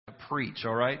preach,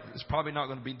 all right? It's probably not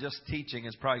going to be just teaching.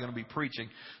 It's probably going to be preaching.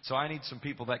 So I need some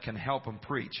people that can help him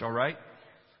preach, all right?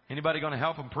 Anybody going to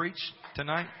help him preach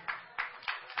tonight?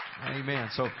 Amen.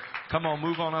 So come on,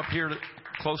 move on up here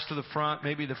close to the front.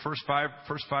 Maybe the first five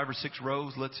or six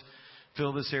rows. Let's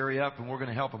fill this area up, and we're going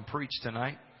to help him preach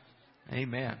tonight.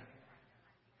 Amen.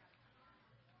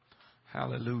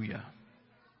 Hallelujah.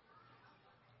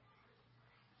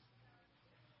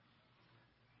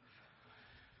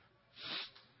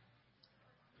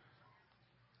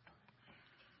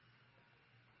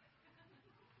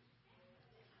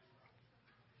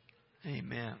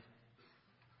 Amen.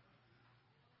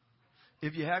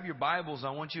 If you have your Bibles,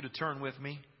 I want you to turn with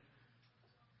me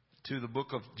to the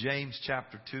book of James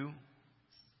chapter 2.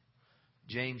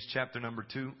 James chapter number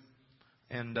 2.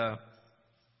 And I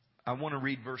want to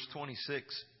read verse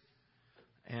 26.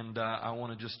 And I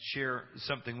want to just share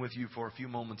something with you for a few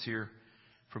moments here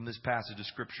from this passage of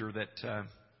Scripture that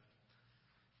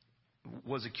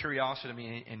was a curiosity to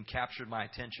me and captured my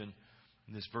attention.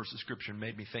 This verse of Scripture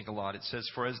made me think a lot. It says,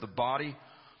 "For as the body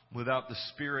without the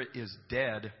Spirit is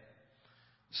dead,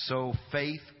 so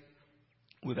faith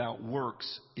without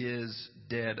works is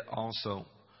dead also.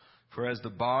 For as the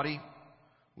body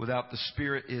without the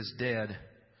Spirit is dead,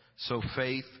 so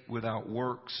faith without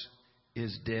works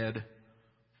is dead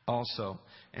also."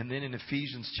 And then in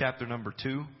Ephesians chapter number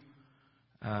 2,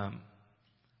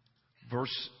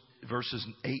 verses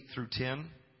 8 through 10.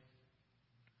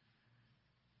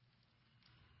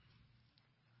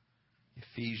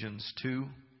 Ephesians 2,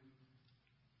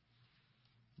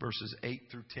 verses 8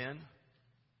 through 10.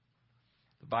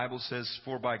 The Bible says,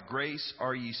 "For by grace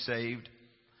are ye saved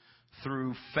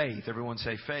through faith." Everyone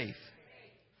say faith.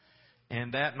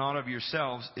 "And that not of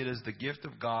yourselves, it is the gift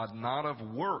of God, not of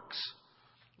works,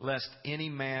 lest any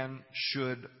man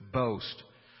should boast.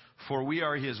 For we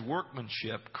are His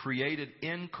workmanship, created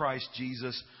in Christ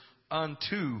Jesus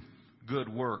unto good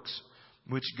works,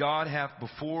 which God hath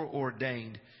before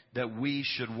ordained that we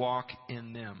should walk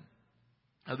in them."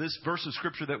 Now, this verse of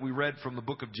Scripture that we read from the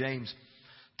book of James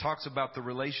talks about the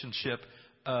relationship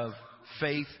of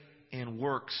faith and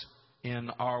works in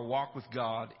our walk with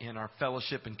God, in our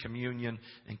fellowship and communion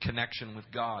and connection with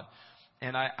God.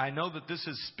 And I know that this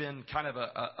has been kind of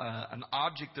an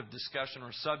object of discussion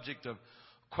or subject of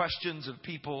questions of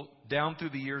people down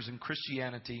through the years in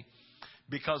Christianity,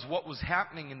 because what was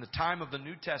happening in the time of the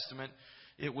New Testament,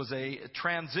 it was a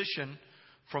transition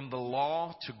from the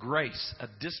law to grace, a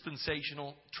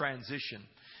dispensational transition.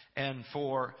 And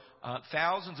for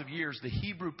thousands of years, the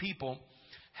Hebrew people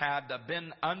had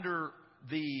been under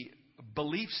the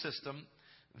belief system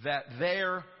that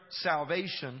their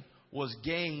salvation was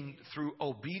gained through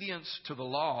obedience to the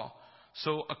law.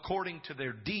 So according to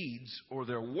their deeds or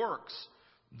their works,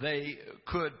 they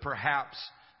could perhaps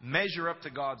measure up to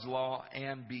God's law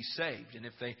and be saved. And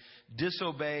if they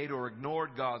disobeyed or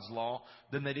ignored God's law,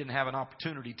 then they didn't have an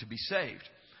opportunity to be saved.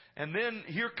 And then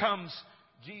here comes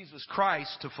Jesus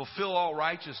Christ to fulfill all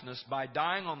righteousness by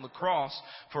dying on the cross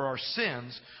for our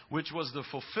sins, which was the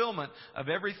fulfillment of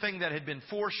everything that had been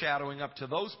foreshadowing up to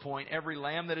those point. Every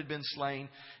lamb that had been slain,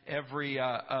 every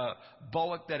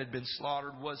bullock that had been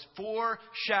slaughtered was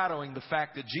foreshadowing the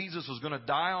fact that Jesus was going to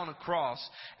die on a cross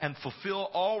and fulfill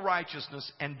all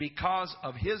righteousness. And because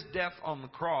of His death on the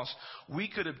cross, we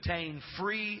could obtain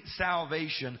free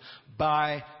salvation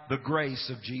by the grace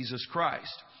of Jesus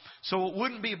Christ. So it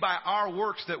wouldn't be by our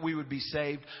works that we would be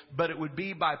saved, but it would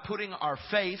be by putting our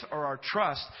faith or our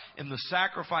trust in the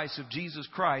sacrifice of Jesus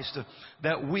Christ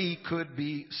that we could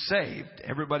be saved.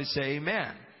 Everybody say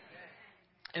amen.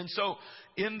 And so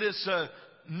in this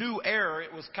new era,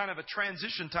 it was kind of a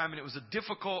transition time, and it was a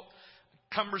difficult,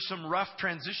 cumbersome, rough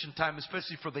transition time,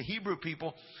 especially for the Hebrew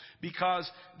people,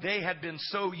 because they had been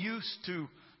so used to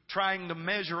trying to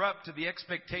measure up to the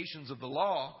expectations of the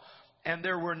law. And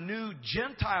there were new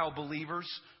Gentile believers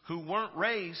who weren't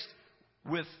raised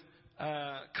with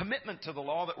commitment to the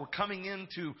law, that were coming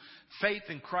into faith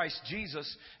in Christ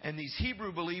Jesus. And these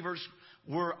Hebrew believers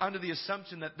were under the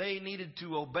assumption that they needed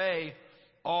to obey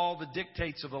all the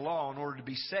dictates of the law in order to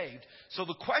be saved. So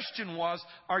the question was,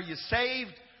 are you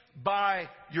saved by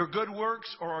your good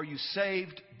works, or are you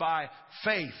saved by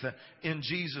faith in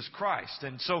Jesus Christ?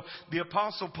 And so the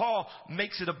Apostle Paul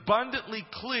makes it abundantly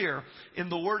clear in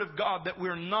the Word of God that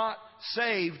we're not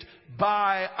saved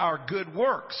by our good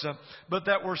works, but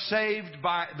that we're saved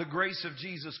by the grace of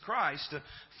Jesus Christ.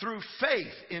 Through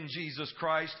faith in Jesus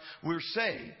Christ, we're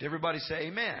saved. Everybody say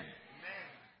amen.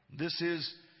 Amen. This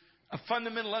is a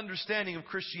fundamental understanding of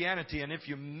Christianity, and if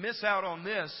you miss out on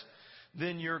this,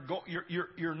 then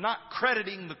you're not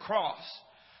crediting the cross.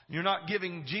 You're not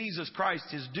giving Jesus Christ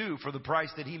His due for the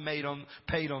price that He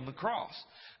paid on the cross.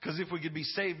 Because if we could be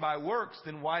saved by works,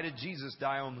 then why did Jesus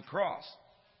die on the cross?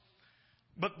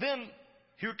 But then,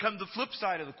 here comes the flip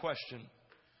side of the question.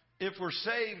 If we're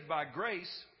saved by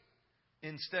grace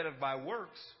instead of by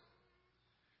works,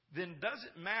 then does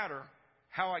it matter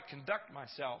how I conduct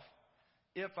myself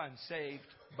if I'm saved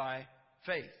by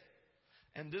faith?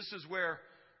 And this is where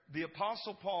the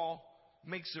Apostle Paul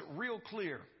makes it real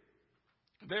clear,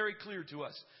 very clear to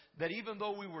us, that even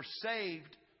though we were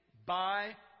saved by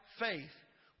faith,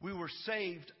 we were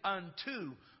saved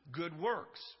unto good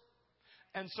works.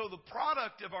 And so the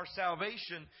product of our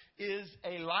salvation is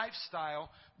a lifestyle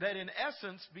that in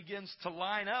essence begins to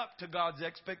line up to God's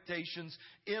expectations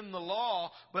in the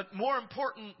law. But more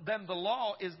important than the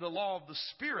law is the law of the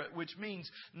Spirit, which means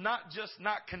not just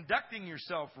not conducting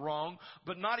yourself wrong,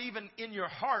 but not even in your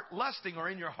heart lusting or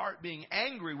in your heart being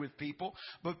angry with people,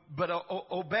 but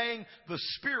obeying the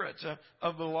Spirit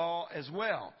of the law as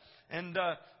well. And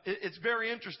it's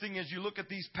very interesting as you look at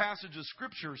these passages of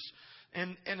Scriptures.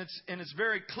 And it's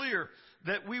very clear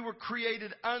that we were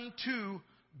created unto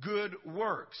good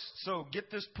works. So get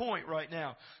this point right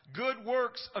now. Good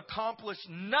works accomplish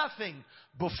nothing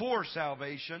before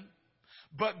salvation,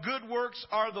 but good works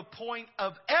are the point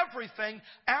of everything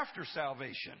after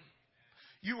salvation.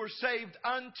 You were saved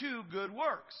unto good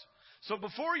works. So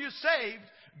before you're saved,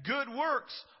 good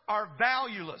works are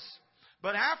valueless.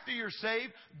 But after you're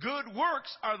saved, good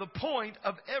works are the point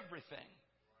of everything.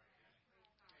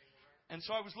 And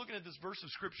so I was looking at this verse of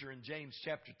Scripture in James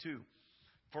chapter 2.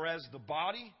 For as the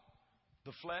body,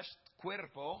 the flesh,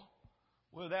 cuerpo,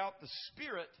 without the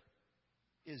Spirit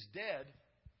is dead,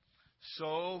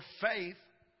 so faith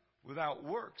without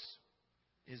works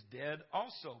is dead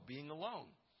also, being alone.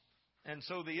 And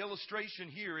so the illustration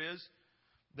here is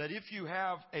that if you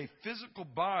have a physical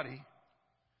body,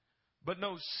 but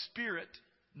no spirit,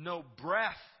 no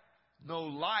breath, no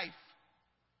life,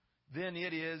 then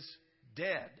it is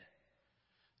dead.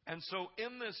 And so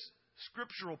in this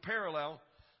scriptural parallel,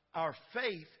 our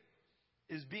faith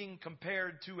is being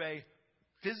compared to a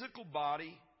physical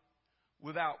body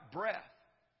without breath.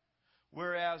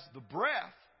 Whereas the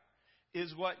breath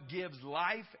is what gives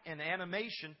life and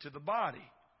animation to the body.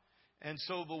 And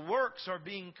so the works are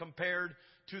being compared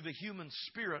to the human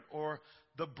spirit or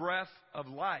the breath of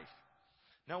life.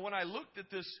 Now when I looked at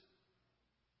this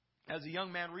as a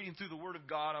young man reading through the Word of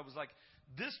God, I was like,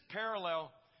 this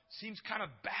parallel seems kind of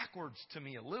backwards to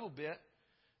me a little bit,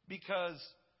 because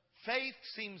faith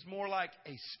seems more like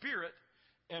a spirit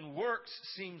and works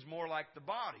seems more like the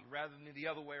body rather than the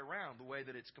other way around, the way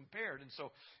that it's compared.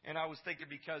 And I was thinking,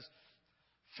 because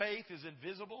faith is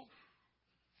invisible.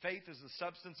 Faith is the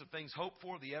substance of things hoped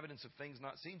for, the evidence of things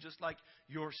not seen, just like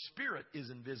your spirit is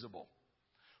invisible.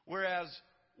 Whereas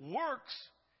works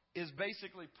is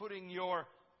basically putting your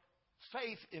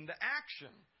faith into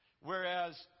action.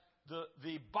 Whereas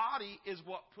the body is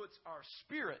what puts our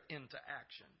spirit into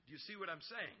action. Do you see what I'm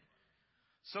saying?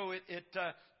 So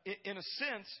in a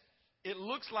sense, it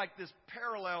looks like this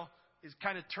parallel is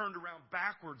kind of turned around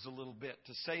backwards a little bit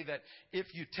to say that if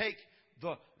you take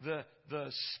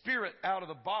the spirit out of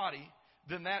the body,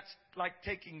 then that's like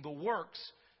taking the works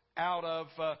out of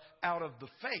the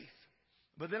faith.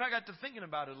 But then I got to thinking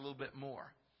about it a little bit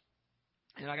more,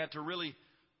 and I got to really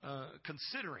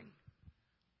considering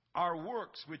our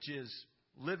works, which is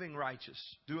living righteous,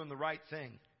 doing the right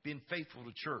thing, being faithful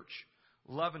to church,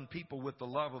 loving people with the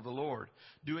love of the Lord,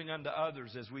 doing unto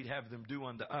others as we'd have them do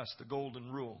unto us, the golden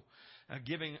rule,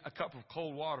 giving a cup of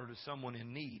cold water to someone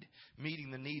in need, meeting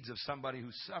the needs of somebody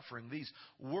who's suffering. These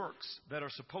works that are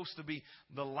supposed to be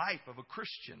the life of a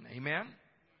Christian. Amen?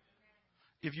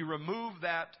 If you remove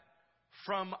that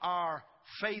from our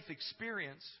faith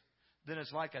experience, then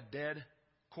it's like a dead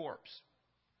corpse.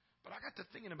 But I got to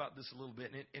thinking about this a little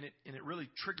bit, and it really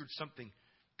triggered something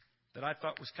that I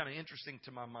thought was kind of interesting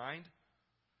to my mind,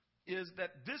 is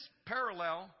that this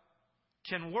parallel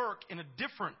can work in a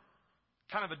different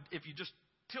kind of if you just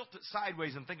tilt it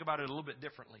sideways and think about it a little bit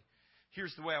differently.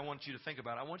 Here's the way I want you to think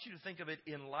about it. I want you to think of it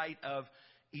in light of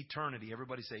eternity.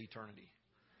 Everybody say eternity.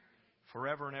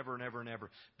 Forever and ever and ever and ever.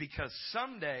 Because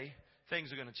someday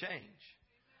things are going to change.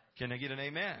 Can I get an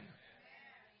amen?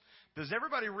 Does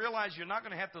everybody realize you're not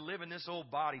going to have to live in this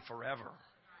old body forever?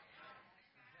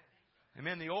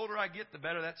 Amen. The older I get, the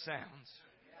better that sounds.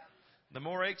 The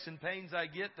more aches and pains I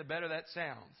get, the better that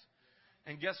sounds.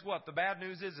 And guess what? The bad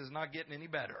news is it's not getting any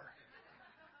better.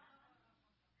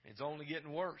 It's only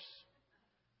getting worse.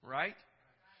 Right?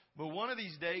 But one of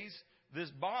these days, this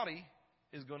body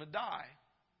is going to die.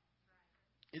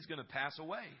 It's going to pass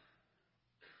away.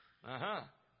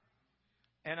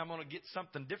 And I'm going to get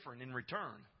something different in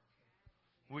return,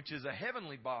 which is a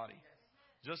heavenly body.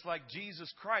 Just like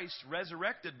Jesus Christ's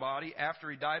resurrected body after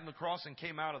He died on the cross and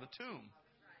came out of the tomb.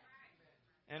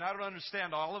 And I don't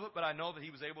understand all of it, but I know that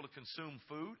He was able to consume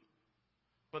food,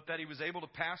 but that He was able to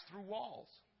pass through walls.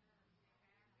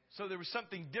 So there was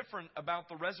something different about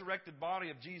the resurrected body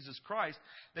of Jesus Christ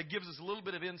that gives us a little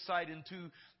bit of insight into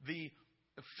the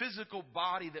physical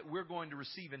body that we're going to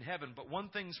receive in heaven. But one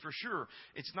thing's for sure,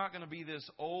 it's not going to be this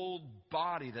old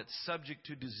body that's subject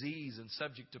to disease and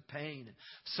subject to pain and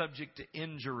subject to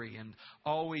injury and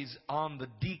always on the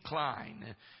decline.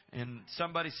 And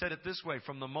somebody said it this way,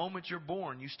 from the moment you're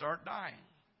born, you start dying.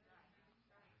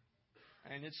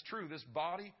 And it's true, this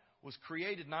body was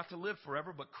created not to live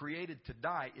forever, but created to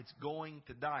die. It's going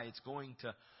to die. It's going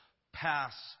to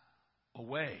pass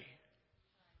away.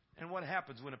 And what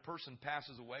happens when a person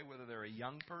passes away, whether they're a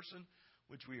young person,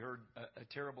 which we heard a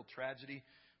terrible tragedy.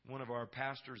 One of our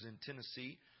pastors in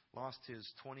Tennessee lost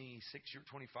his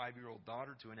 25-year-old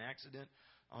daughter to an accident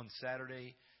on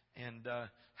Saturday. And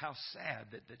how sad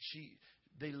that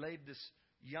they laid this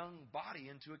young body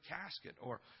into a casket.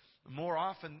 Or more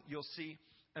often you'll see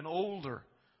an older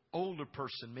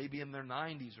person, maybe in their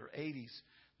 90s or 80s,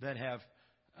 that have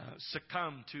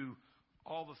succumbed to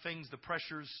all the things, the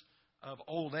pressures of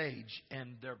old age,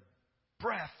 and their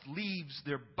breath leaves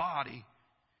their body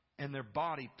and their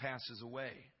body passes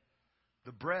away.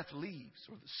 The breath leaves,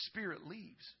 or the spirit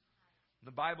leaves.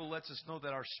 The Bible lets us know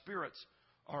that our spirits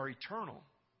are eternal.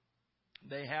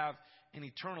 They have an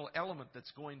eternal element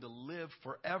that's going to live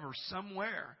forever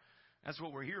somewhere. That's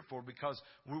what we're here for, because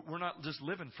we're not just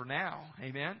living for now.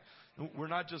 Amen? We're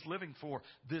not just living for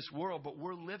this world, but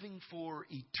we're living for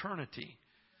eternity.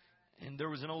 And there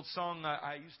was an old song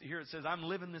I used to hear. It says, I'm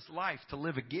living this life to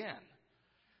live again,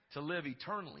 to live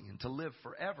eternally, and to live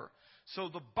forever. So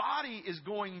the body is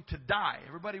going to die.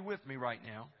 Everybody with me right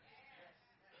now?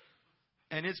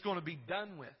 And it's going to be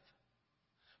done with.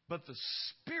 But the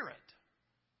spirit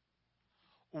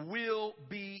will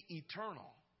be eternal.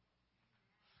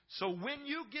 So when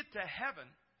you get to heaven,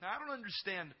 now I don't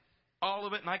understand all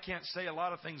of it, and I can't say a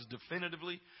lot of things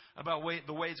definitively about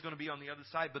the way it's going to be on the other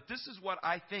side, but this is what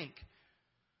I think,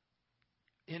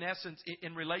 in essence,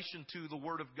 in relation to the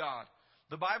Word of God.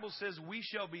 The Bible says we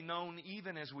shall be known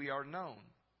even as we are known.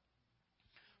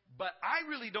 But I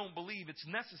really don't believe it's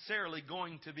necessarily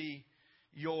going to be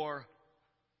your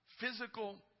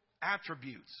physical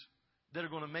attributes that are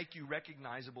going to make you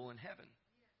recognizable in heaven.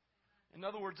 In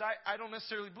other words, I don't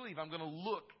necessarily believe I'm going to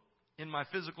look in my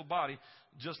physical body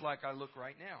just like I look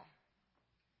right now.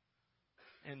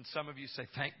 And some of you say,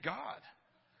 thank God.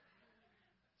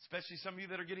 Especially some of you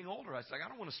that are getting older. I say, I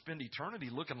don't want to spend eternity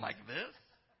looking like this.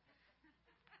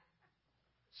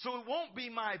 So it won't be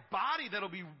my body that'll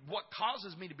be what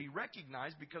causes me to be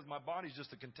recognized, because my body's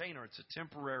just a container. It's a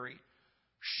temporary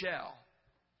shell.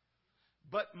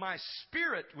 But my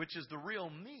spirit, which is the real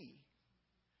me,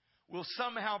 will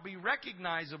somehow be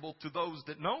recognizable to those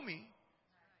that know me,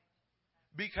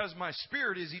 because my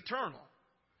spirit is eternal.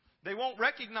 They won't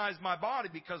recognize my body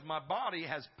because my body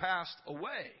has passed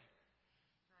away.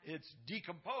 It's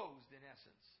decomposed in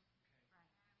essence.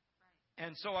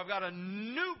 And so I've got a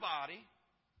new body,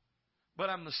 but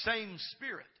I'm the same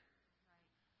spirit.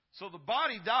 So the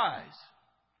body dies.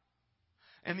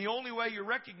 And the only way you're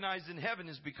recognized in heaven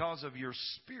is because of your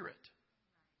spirit.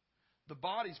 The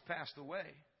body's passed away,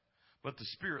 but the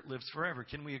spirit lives forever.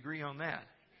 Can we agree on that?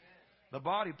 The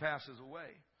body passes away,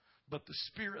 but the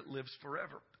spirit lives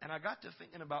forever. And I got to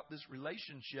thinking about this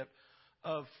relationship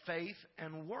of faith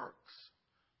and works.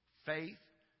 Faith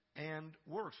and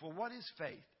works. Well, what is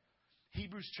faith?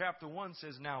 Hebrews chapter 1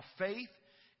 says, now faith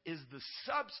is the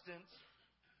substance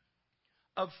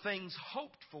of things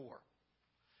hoped for,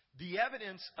 the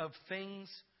evidence of things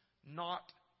not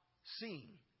seen.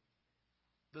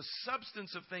 The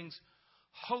substance of things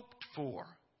hoped for.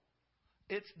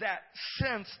 It's that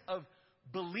sense of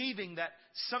believing that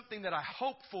something that I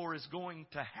hope for is going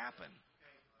to happen.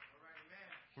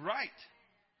 Right.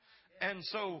 And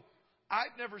so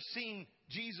I've never seen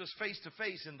Jesus face to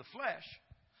face in the flesh,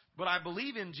 but I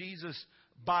believe in Jesus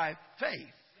by faith.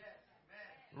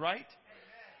 Right?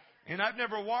 And I've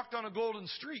never walked on a golden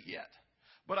street yet,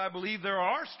 but I believe there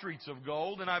are streets of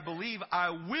gold, and I believe I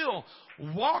will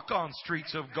walk on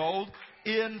streets of gold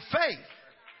in faith.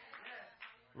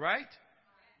 Right?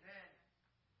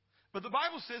 But the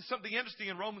Bible says something interesting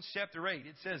in Romans chapter 8.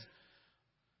 It says,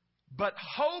 but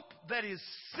hope that is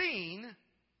seen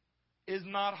is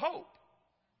not hope.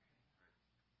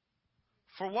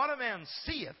 For what a man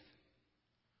seeth,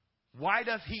 why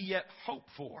doth he yet hope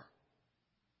for?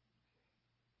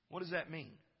 What does that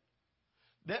mean?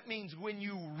 That means when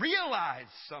you realize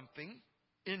something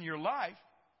in your life,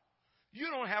 you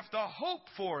don't have to hope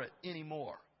for it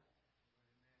anymore.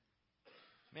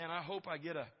 Man, I hope I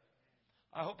get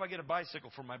a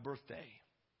bicycle for my birthday.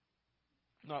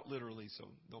 Not literally, so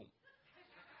don't.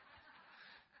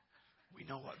 We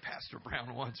know what Pastor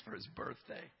Brown wants for his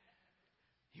birthday.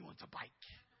 He wants a bike.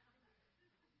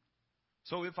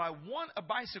 So if I want a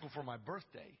bicycle for my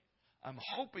birthday, I'm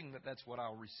hoping that that's what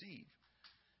I'll receive.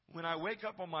 When I wake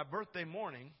up on my birthday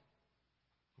morning,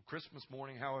 Christmas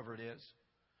morning, however it is,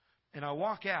 and I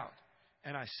walk out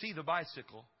and I see the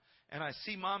bicycle and I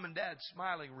see Mom and Dad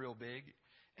smiling real big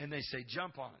and they say,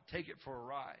 jump on it, take it for a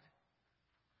ride.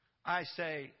 I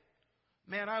say,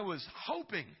 man, I was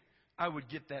hoping I would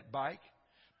get that bike,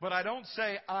 but I don't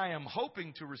say I am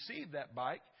hoping to receive that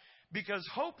bike, because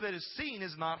hope that is seen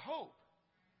is not hope.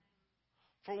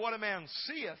 For what a man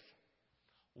seeth,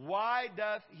 why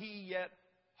doth he yet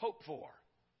hope for?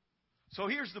 So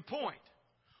here's the point.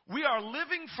 We are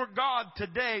living for God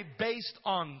today based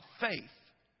on faith.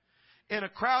 In a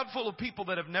crowd full of people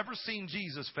that have never seen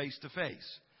Jesus face to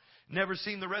face. Never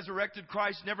seen the resurrected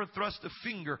Christ, never thrust a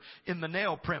finger in the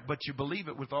nail print, but you believe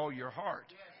it with all your heart.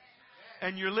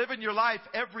 And you're living your life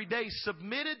every day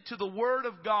submitted to the Word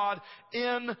of God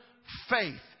in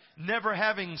faith. Never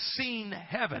having seen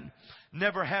heaven.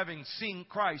 Never having seen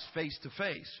Christ face to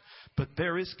face. But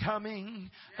there is coming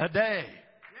a day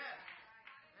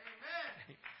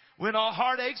when all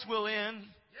heartaches will end.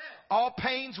 All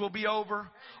pains will be over.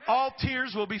 All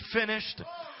tears will be finished.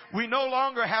 We no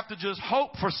longer have to just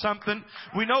hope for something.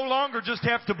 We no longer just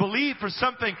have to believe for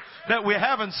something that we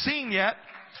haven't seen yet.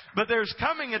 But there's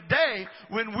coming a day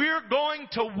when we're going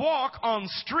to walk on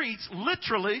streets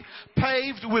literally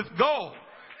paved with gold.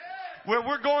 Where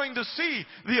we're going to see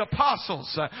the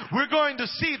apostles. We're going to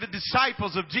see the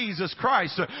disciples of Jesus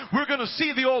Christ. We're going to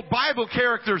see the old Bible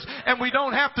characters. And we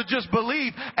don't have to just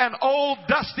believe an old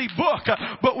dusty book.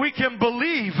 But we can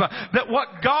believe that what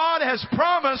God has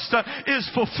promised is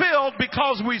fulfilled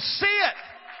because we see it.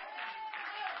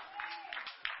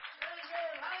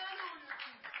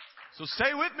 So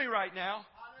stay with me right now.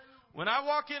 When I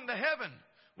walk into heaven,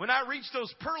 when I reach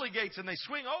those pearly gates and they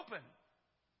swing open,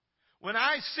 when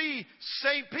I see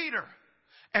St. Peter,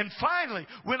 and finally,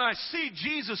 when I see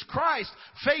Jesus Christ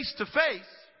face to face,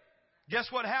 guess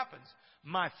what happens?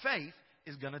 My faith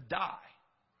is going to die.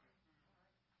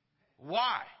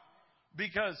 Why?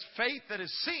 Because faith that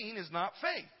is seen is not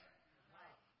faith.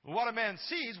 What a man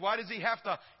sees, why does he have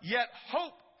to yet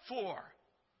hope for?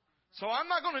 So I'm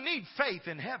not going to need faith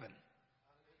in heaven.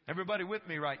 Everybody with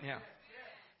me right now?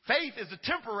 Faith is a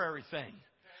temporary thing.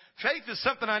 Faith is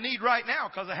something I need right now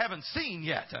because I haven't seen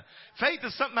yet. Faith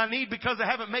is something I need because I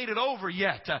haven't made it over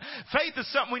yet. Faith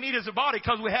is something we need as a body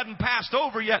because we hadn't passed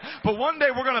over yet. But one day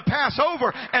we're going to pass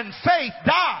over and faith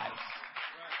dies.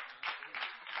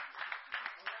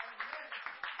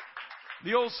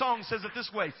 The old song says it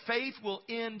this way: faith will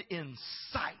end in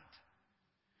sight.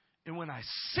 And when I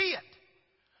see it,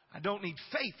 I don't need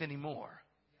faith anymore.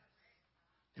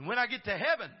 And when I get to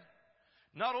heaven,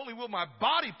 not only will my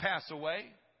body pass away,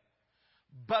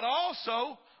 but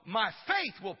also my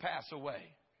faith will pass away.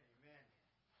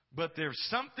 But there's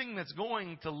something that's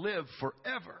going to live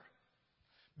forever.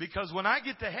 Because when I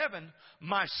get to heaven,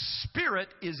 my spirit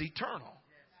is eternal.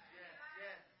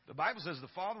 The Bible says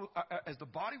as the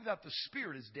body without the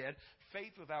spirit is dead,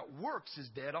 faith without works is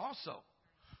dead also.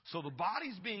 So the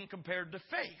body's being compared to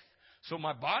faith. So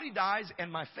my body dies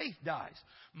and my faith dies.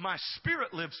 My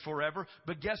spirit lives forever.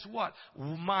 But guess what?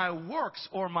 My works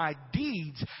or my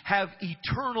deeds have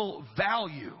eternal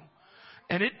value.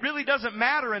 And it really doesn't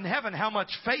matter in heaven how much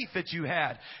faith that you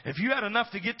had. If you had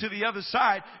enough to get to the other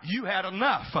side, you had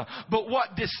enough. But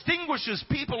what distinguishes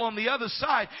people on the other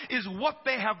side is what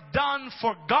they have done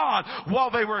for God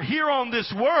while they were here on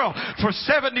this world for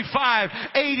 75,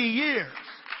 80 years.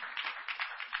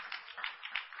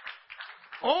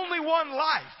 Only one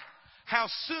life. How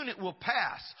soon it will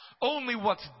pass. Only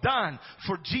what's done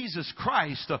for Jesus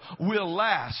Christ will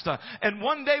last. And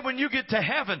one day when you get to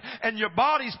heaven and your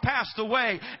body's passed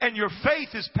away and your faith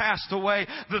is passed away,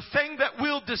 the thing that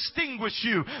will distinguish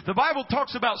you, the Bible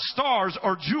talks about stars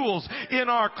or jewels in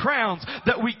our crowns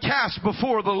that we cast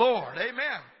before the Lord.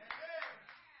 Amen.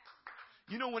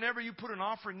 You know, whenever you put an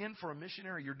offering in for a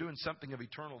missionary, you're doing something of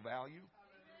eternal value.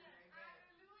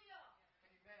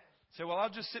 Say, well, I'll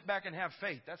just sit back and have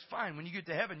faith. That's fine. When you get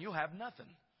to heaven, you'll have nothing.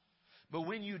 But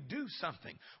when you do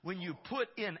something, when you put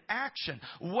in action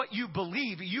what you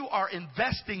believe, you are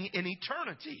investing in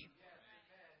eternity.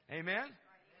 Amen?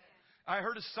 I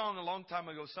heard a song a long time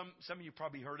ago. Some of you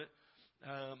probably heard it.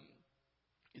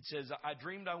 It says, I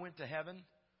dreamed I went to heaven,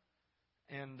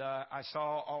 and I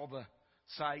saw all the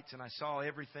sights, and I saw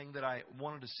everything that I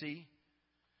wanted to see.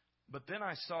 But then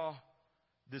I saw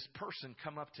this person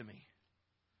come up to me,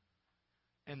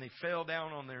 and they fell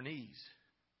down on their knees.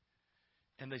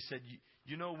 And they said,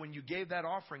 you know, when you gave that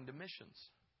offering to missions,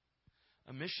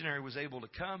 a missionary was able to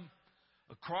come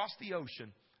across the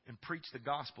ocean and preach the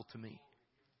gospel to me.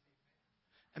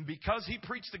 And because he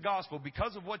preached the gospel,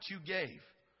 because of what you gave,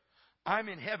 I'm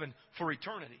in heaven for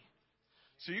eternity.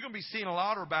 So you're going to be seeing a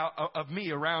lot of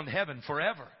me around heaven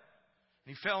forever.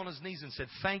 And he fell on his knees and said,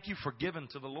 thank you for giving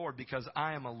to the Lord, because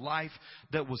I am a life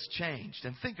that was changed.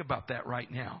 And think about that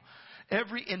right now.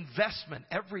 Every investment,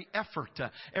 every effort,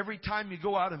 every time you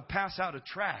go out and pass out a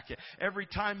tract, every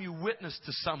time you witness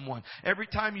to someone, every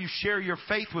time you share your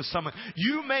faith with someone,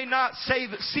 you may not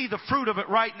see the fruit of it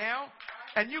right now,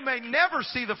 and you may never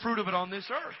see the fruit of it on this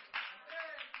earth.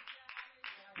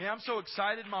 Yeah, I'm so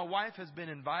excited. My wife has been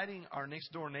inviting our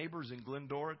next door neighbors in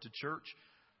Glendora to church.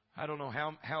 I don't know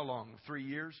how long, 3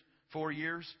 years, 4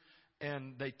 years.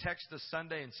 And they texted us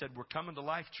Sunday and said, we're coming to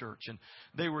Life Church. And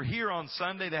they were here on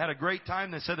Sunday. They had a great time.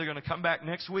 They said they're going to come back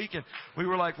next week. And we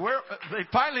were like, where? They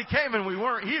finally came and we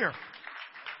weren't here.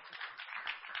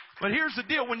 But here's the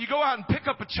deal. When you go out and pick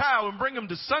up a child and bring them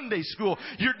to Sunday school,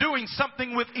 you're doing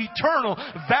something with eternal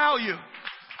value.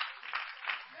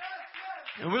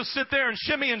 And we'll sit there and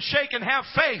shimmy and shake and have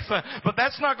faith, but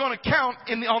that's not going to count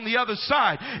on the other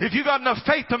side. If you got enough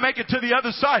faith to make it to the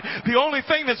other side, the only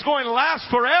thing that's going to last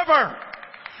forever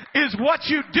is what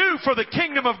you do for the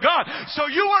kingdom of God. So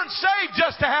you weren't saved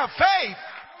just to have faith.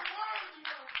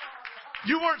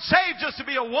 You weren't saved just to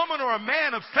be a woman or a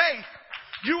man of faith.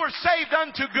 You were saved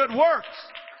unto good works.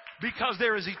 Because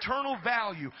there is eternal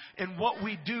value in what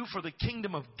we do for the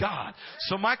kingdom of God.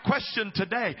 So my question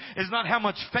today is not how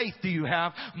much faith do you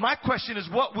have. My question is,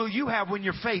 what will you have when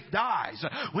your faith dies?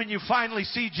 When you finally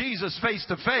see Jesus face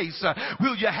to face,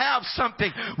 will you have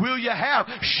something? Will you have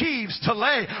sheaves to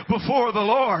lay before the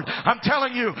Lord? I'm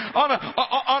telling you,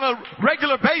 on a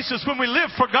regular basis, when we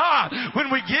live for God,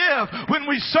 when we give, when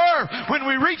we serve, when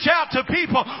we reach out to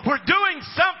people, we're doing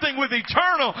something with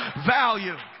eternal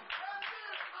value.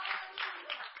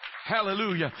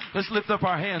 Hallelujah. Let's lift up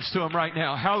our hands to Him right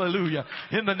now. Hallelujah.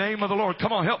 In the name of the Lord.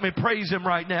 Come on, help me praise Him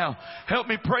right now. Help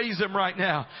me praise Him right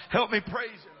now. Help me praise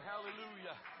Him.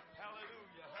 Hallelujah.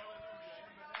 Hallelujah.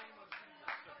 Hallelujah.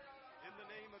 In the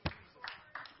name of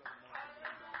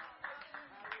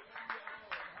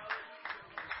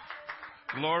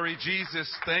Jesus. Glory,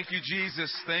 Jesus. Thank you,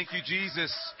 Jesus. Thank you,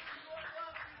 Jesus.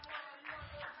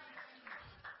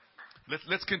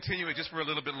 Let's continue it just for a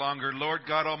little bit longer. Lord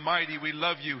God Almighty, we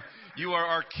love you. You are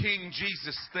our King,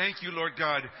 Jesus. Thank you, Lord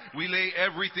God. We lay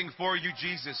everything for you,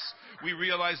 Jesus. We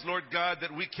realize, Lord God,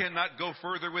 that we cannot go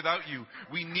further without you.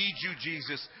 We need you,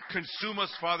 Jesus. Consume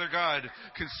us, Father God.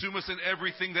 Consume us in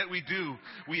everything that we do.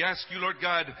 We ask you, Lord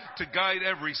God, to guide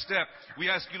every step. We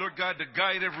ask you, Lord God, to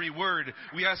guide every word.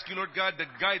 We ask you, Lord God, to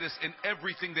guide us in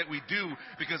everything that we do,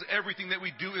 because everything that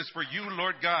we do is for you,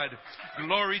 Lord God.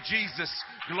 Glory, Jesus.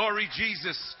 Glory,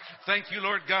 Jesus. Thank you,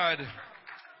 Lord God.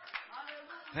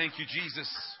 Thank you, Jesus.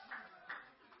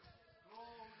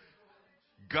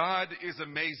 God is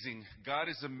amazing. God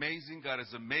is amazing. God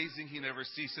is amazing. He never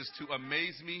ceases to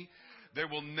amaze me. There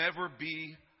will never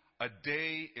be a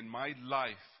day in my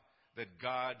life that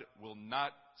God will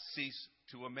not cease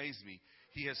to amaze me.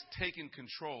 He has taken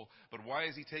control. But why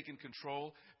has He taken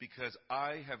control? Because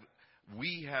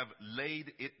we have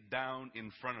laid it down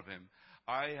in front of Him.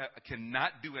 I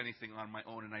cannot do anything on my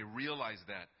own, and I realize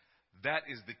that. That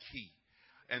is the key.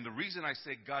 And the reason I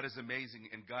say God is amazing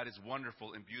and God is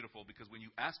wonderful and beautiful, because when you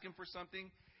ask Him for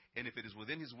something, and if it is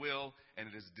within His will and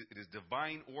it is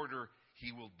divine order,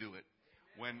 He will do it.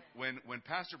 When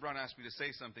Pastor Brown asked me to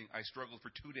say something, I struggled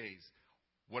for 2 days.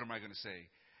 What am I going to say?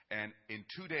 And in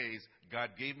 2 days, God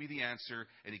gave me the answer,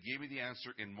 and He gave me the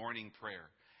answer in morning prayer.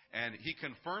 And He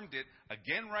confirmed it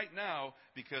again right now,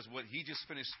 because what He just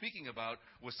finished speaking about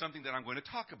was something that I'm going to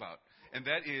talk about. And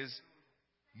that is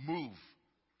move.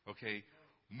 Okay?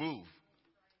 Move.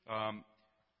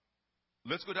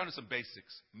 Let's go down to some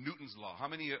basics. Newton's law. How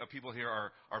many people here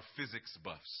are physics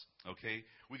buffs? Okay?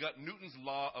 We got Newton's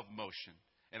law of motion.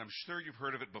 And I'm sure you've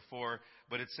heard of it before,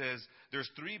 but it says there's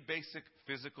 3 basic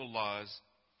physical laws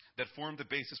that form the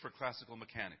basis for classical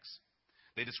mechanics.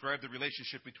 They describe the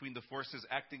relationship between the forces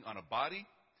acting on a body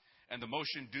and the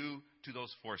motion due to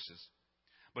those forces.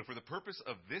 But for the purpose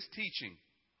of this teaching,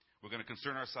 we're going to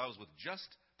concern ourselves with just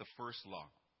the first law.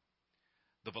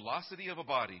 The velocity of a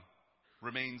body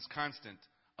remains constant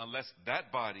unless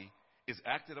that body is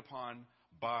acted upon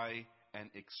by an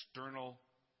external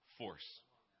force.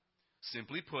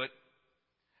 Simply put,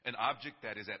 an object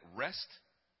that is at rest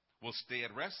will stay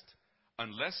at rest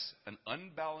unless an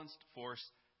unbalanced force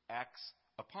acts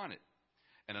upon it.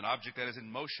 And an object that is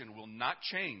in motion will not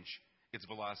change its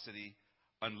velocity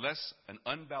unless an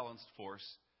unbalanced force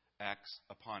acts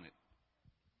upon it.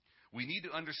 We need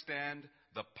to understand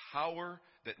the power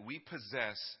that we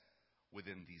possess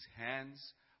within these hands,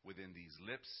 within these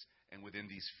lips, and within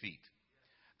these feet.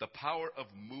 The power of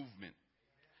movement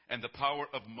and the power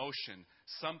of motion,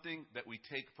 something that we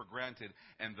take for granted.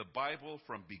 And the Bible,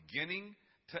 from beginning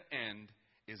to end,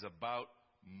 is about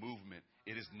movement.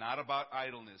 It is not about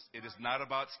idleness. It is not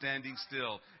about standing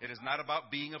still. It is not about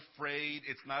being afraid.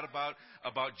 It's not about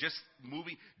just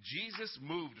moving. Jesus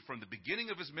moved from the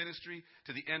beginning of his ministry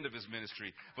to the end of his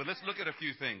ministry. But let's look at a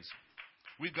few things.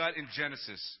 We've got in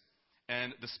Genesis,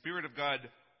 and the Spirit of God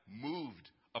moved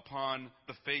upon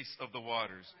the face of the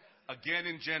waters. Again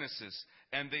in Genesis,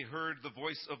 and they heard the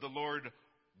voice of the Lord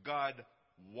God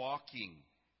walking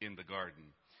in the garden.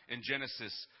 In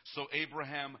Genesis, so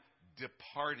Abraham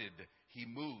departed. He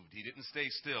moved. He didn't stay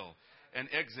still. And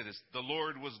Exodus, the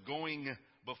Lord was going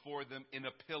before them in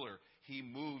a pillar. He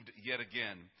moved yet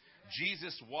again.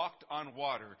 Jesus walked on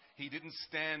water. He didn't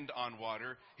stand on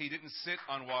water. He didn't sit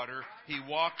on water. He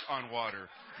walked on water.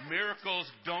 Miracles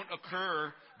don't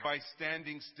occur by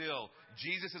standing still.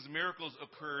 Jesus' miracles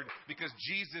occurred because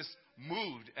Jesus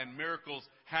moved and miracles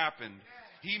happened.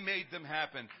 He made them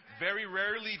happen. Very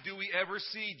rarely do we ever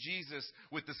see Jesus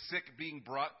with the sick being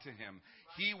brought to him.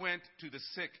 He went to the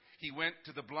sick. He went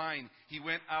to the blind. He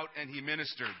went out and he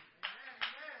ministered.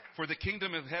 For the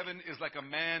kingdom of heaven is like a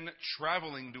man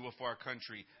traveling to a far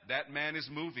country. That man is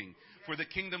moving. For the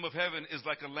kingdom of heaven is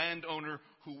like a landowner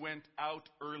who went out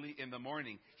early in the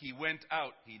morning. He went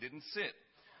out. He didn't sit.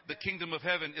 The kingdom of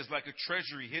heaven is like a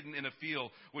treasury hidden in a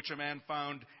field, which a man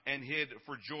found and hid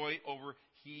for joy over.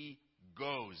 He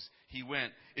goes. He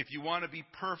went. If you want to be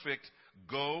perfect,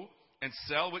 go and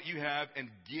sell what you have and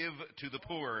give to the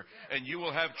poor, and you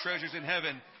will have treasures in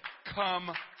heaven. Come,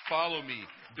 follow me.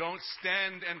 Don't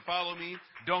stand and follow me.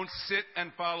 Don't sit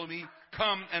and follow me.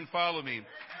 Come and follow me.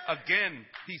 Again,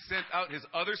 he sent out his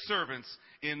other servants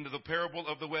in the parable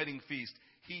of the wedding feast.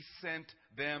 He sent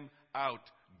them out.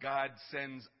 God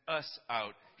sends us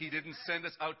out. He didn't send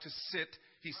us out to sit.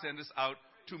 He sent us out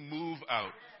to move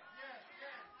out.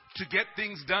 To get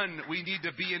things done, we need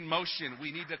to be in motion.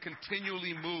 We need to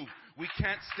continually move. We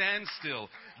can't stand still.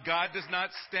 God does not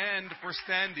stand for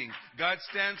standing. God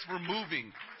stands for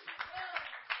moving.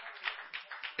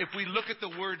 If we look at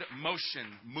the word motion,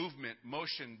 movement,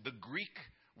 motion, the Greek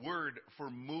word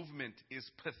for movement is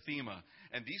pathema.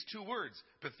 And these two words,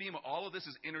 pathema, all of this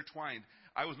is intertwined.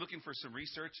 I was looking for some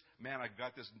research. Man, I've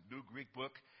got this new Greek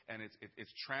book, and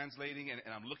it's translating, and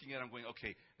I'm looking at it, I'm going,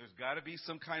 okay, there's got to be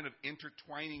some kind of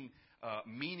intertwining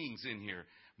meanings in here.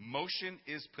 Motion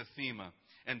is pathema.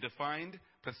 And defined,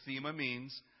 pathema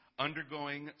means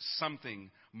undergoing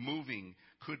something, moving.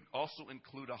 Could also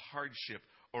include a hardship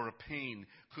or a pain.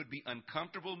 Could be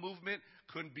uncomfortable movement.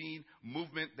 Could be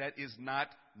movement that is not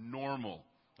normal.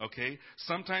 Okay?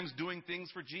 Sometimes doing things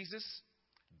for Jesus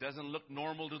doesn't look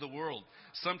normal to the world.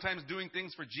 Sometimes doing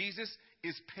things for Jesus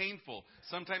is painful.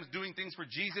 Sometimes doing things for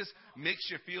Jesus makes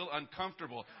you feel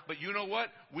uncomfortable. But you know what?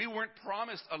 We weren't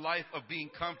promised a life of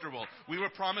being comfortable. We were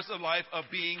promised a life of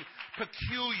being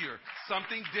peculiar,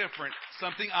 something different,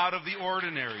 something out of the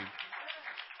ordinary.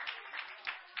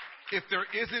 If there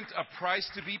isn't a price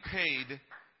to be paid,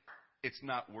 it's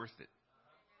not worth it.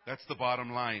 That's the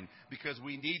bottom line, because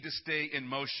we need to stay in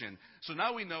motion. So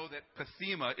now we know that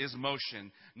pathema is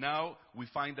motion. Now we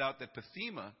find out that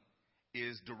pathema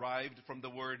is derived from the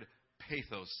word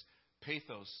pathos.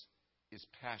 Pathos is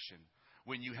passion.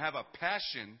 When you have a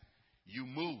passion, you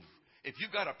move. If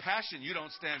you've got a passion, you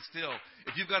don't stand still.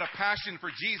 If you've got a passion for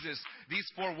Jesus, these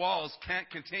four walls can't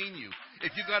contain you.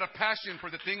 If you've got a passion for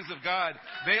the things of God,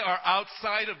 they are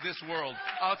outside of this world,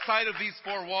 outside of these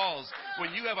four walls.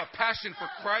 When you have a passion for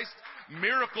Christ,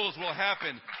 miracles will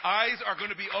happen. Eyes are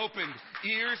going to be opened.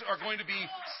 Ears are going to be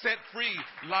set free.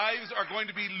 Lives are going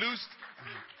to be loosed.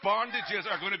 Bondages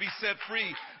are going to be set free.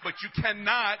 But you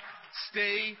cannot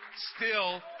stay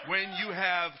still when you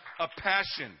have a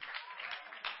passion.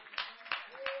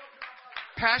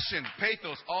 Passion,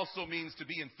 pathos, also means to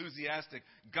be enthusiastic.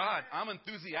 God, I'm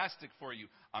enthusiastic for you.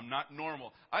 I'm not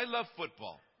normal. I love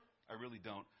football. I really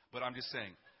don't. But I'm just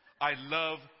saying, I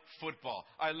love football.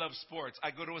 I love sports.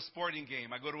 I go to a sporting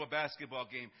game. I go to a basketball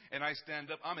game. And I stand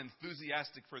up. I'm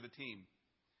enthusiastic for the team.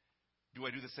 Do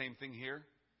I do the same thing here?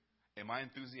 Am I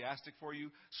enthusiastic for you?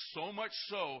 So much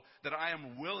so that I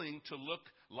am willing to look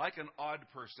like an odd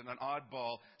person, an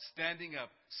oddball, standing up,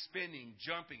 spinning,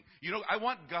 jumping. You know, I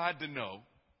want God to know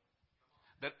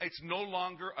that it's no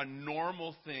longer a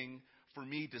normal thing for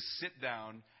me to sit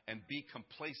down and be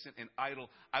complacent and idle.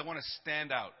 I want to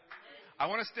stand out. I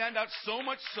want to stand out so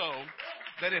much so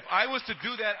that if I was to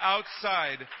do that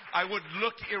outside, I would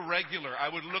look irregular. I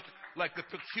would look like the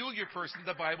peculiar person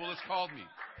the Bible has called me.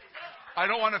 I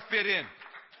don't want to fit in.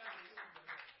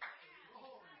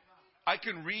 I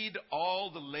can read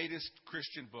all the latest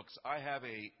Christian books. I have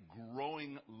a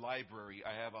growing library.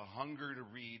 I have a hunger to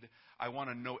read. I want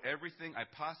to know everything I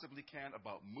possibly can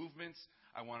about movements.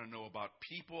 I want to know about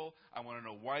people. I want to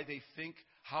know why they think,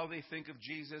 how they think of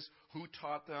Jesus, who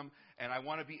taught them, and I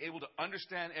want to be able to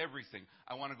understand everything.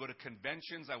 I want to go to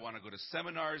conventions. I want to go to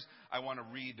seminars. I want to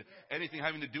read anything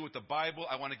having to do with the Bible.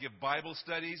 I want to give Bible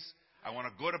studies. I want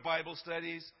to go to Bible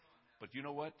studies. But you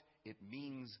know what? It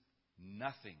means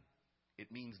nothing.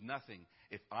 It means nothing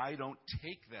if I don't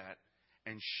take that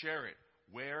and share it.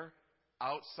 Where?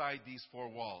 Outside these four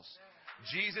walls.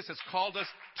 Jesus has called us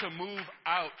to move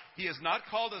out. He has not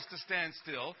called us to stand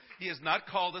still. He has not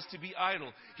called us to be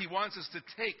idle. He wants us to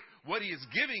take what He is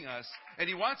giving us, and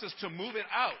He wants us to move it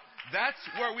out. That's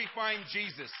where we find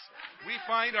Jesus. We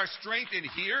find our strength in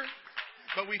here,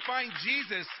 but we find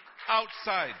Jesus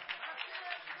outside.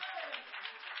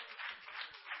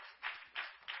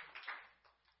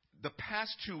 The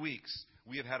past 2 weeks,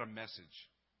 we have had a message.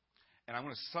 And I'm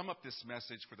going to sum up this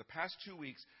message. For the past 2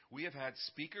 weeks, we have had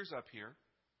speakers up here.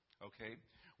 Okay?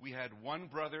 We had one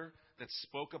brother that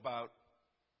spoke about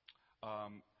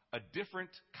a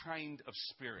different kind of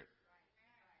spirit.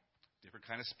 Different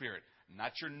kind of spirit.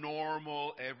 Not your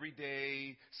normal,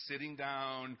 everyday, sitting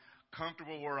down,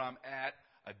 comfortable where I'm at.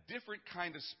 A different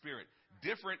kind of spirit.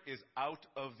 Different is out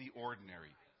of the ordinary.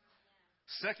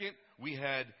 Second, we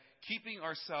had keeping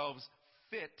ourselves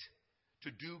fit to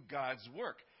do God's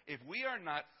work. If we are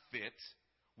not fit,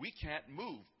 we can't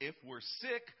move. If we're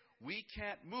sick, we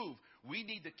can't move. We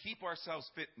need to keep ourselves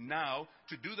fit now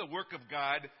to do the work of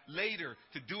God later,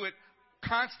 to do it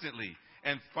constantly.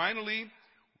 And finally,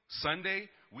 Sunday,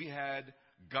 we had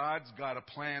God's got a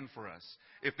plan for us.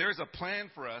 If there's a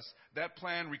plan for us, that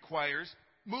plan requires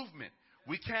movement.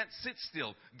 We can't sit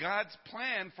still. God's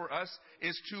plan for us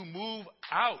is to move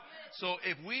out. So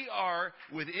if we are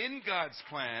within God's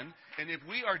plan, and if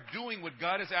we are doing what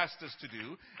God has asked us to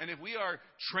do, and if we are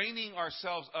training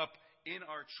ourselves up in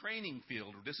our training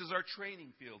field, this is our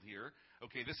training field here.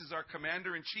 Okay, this is our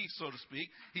commander-in-chief, so to speak.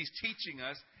 He's teaching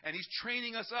us, and He's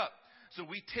training us up. So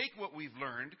we take what we've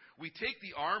learned, we take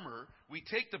the armor, we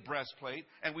take the breastplate,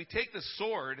 and we take the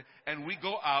sword, and we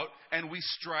go out and we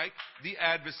strike the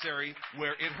adversary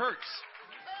where it hurts.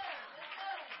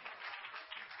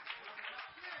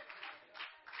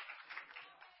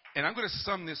 And I'm going to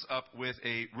sum this up with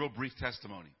a real brief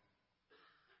testimony.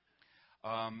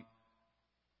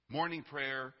 Morning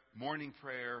prayer, morning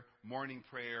prayer, morning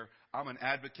prayer. I'm an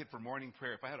advocate for morning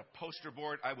prayer. If I had a poster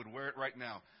board, I would wear it right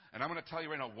now. And I'm going to tell you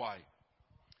right now why.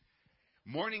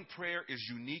 Morning prayer is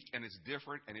unique and it's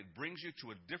different, and it brings you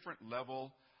to a different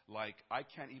level like I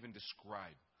can't even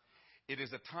describe. It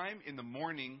is a time in the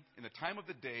morning, in the time of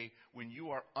the day, when you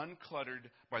are uncluttered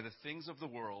by the things of the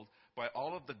world, by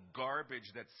all of the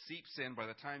garbage that seeps in. By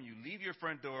the time you leave your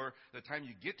front door, the time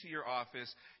you get to your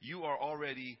office, you are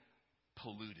already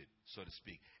polluted, so to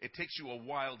speak. It takes you a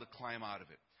while to climb out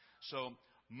of it. So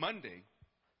Monday,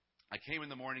 I came in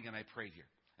the morning and I prayed here.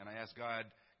 And I asked God,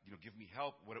 give me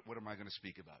help. What am I going to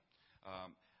speak about?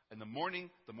 And the morning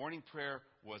prayer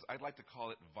was, I'd like to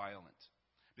call it violent.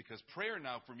 Because prayer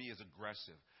now for me is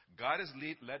aggressive. God has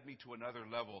led me to another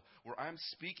level where I'm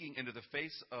speaking into the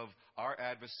face of our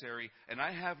adversary, and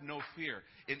I have no fear.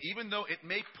 And even though it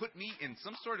may put me in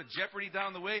some sort of jeopardy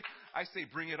down the way, I say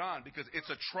bring it on, because it's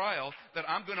a trial that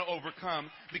I'm going to overcome,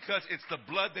 because it's the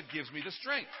blood that gives me the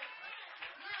strength.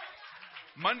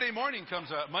 Monday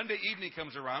evening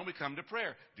comes around, we come to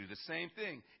prayer. Do the same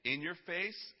thing. In your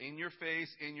face, in your face,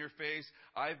 in your face.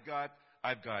 I've got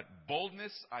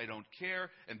boldness. I don't care.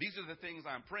 And these are the things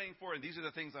I'm praying for, and these are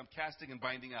the things I'm casting and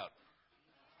binding out.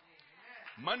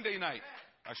 Monday night,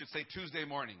 I should say Tuesday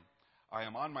morning, I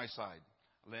am on my side,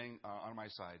 laying on my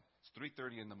side. It's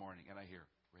 3:30 in the morning, and I hear,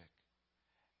 Rick.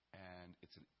 And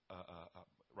it's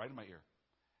right in my ear.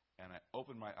 And I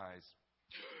open my eyes,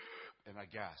 and I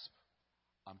gasp.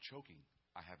 I'm choking.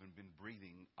 I haven't been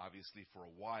breathing, obviously, for a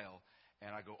while.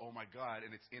 And I go, oh, my God,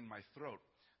 and it's in my throat.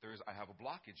 I have a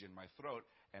blockage in my throat,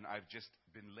 and I've just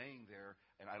been laying there,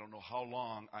 and I don't know how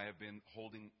long I have been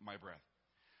holding my breath.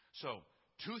 So,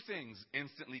 two things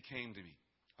instantly came to me.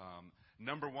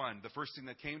 Number one, the first thing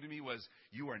that came to me was,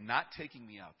 you are not taking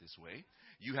me out this way.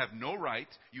 You have no right.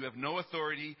 You have no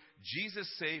authority. Jesus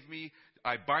saved me.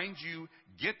 I bind you.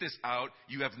 Get this out.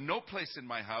 You have no place in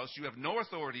my house. You have no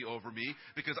authority over me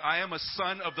because I am a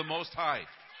son of the Most High.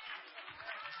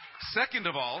 Second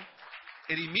of all,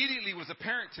 it immediately was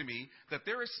apparent to me that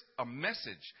there is a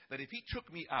message that if he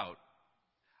took me out,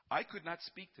 I could not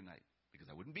speak tonight because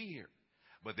I wouldn't be here.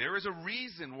 But there is a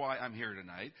reason why I'm here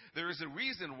tonight. There is a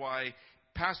reason why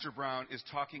Pastor Brown is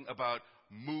talking about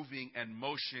moving and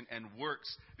motion and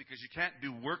works, because you can't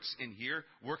do works in here.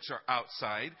 Works are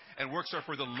outside, and works are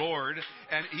for the Lord.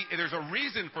 And there's a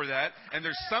reason for that. And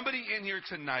there's somebody in here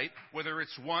tonight, whether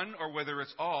it's one or whether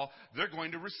it's all, they're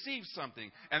going to receive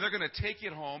something. And they're going to take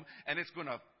it home, and it's going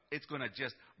to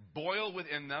just boil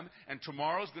within them, and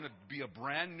tomorrow's going to be a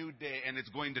brand new day, and it's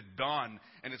going to dawn,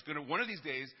 and it's going to, one of these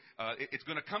days, it's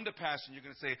going to come to pass, and you're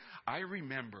going to say, I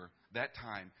remember that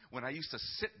time when I used to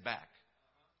sit back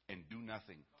and do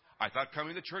nothing. I thought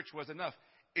coming to church was enough.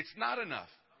 It's not enough.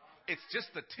 It's just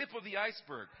the tip of the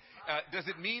iceberg. Does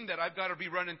it mean that I've got to be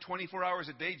running 24 hours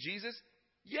a day, Jesus?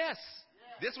 Yes.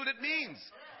 That's what it means.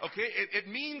 Okay? It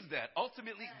means that.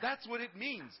 Ultimately, that's what it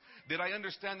means. Did I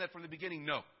understand that from the beginning?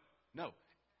 No. No.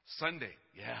 Sunday.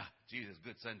 Yeah. Jesus,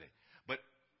 good Sunday. But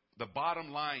the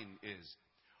bottom line is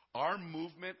our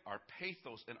movement, our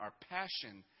pathos, and our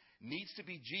passion needs to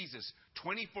be Jesus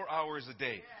 24 hours a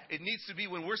day. It needs to be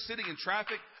when we're sitting in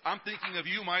traffic, I'm thinking of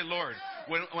you, my Lord.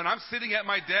 When I'm sitting at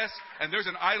my desk and there's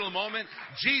an idle moment,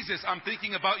 Jesus, I'm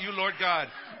thinking about you, Lord God.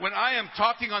 When I am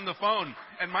talking on the phone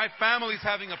and my family's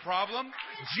having a problem,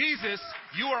 Jesus,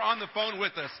 you are on the phone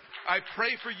with us. I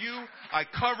pray for you. I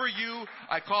cover you.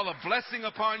 I call a blessing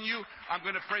upon you. I'm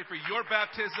going to pray for your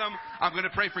baptism. I'm going to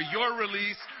pray for your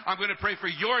release. I'm going to pray for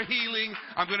your healing.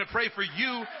 I'm going to pray for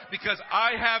you because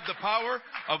I have the power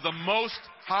of the Most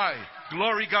High.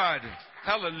 Glory God.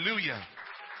 Hallelujah.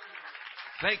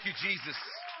 Thank you, Jesus.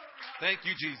 Thank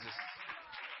you, Jesus.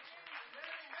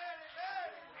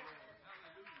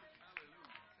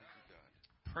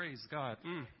 Praise God.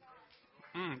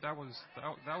 That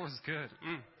was good.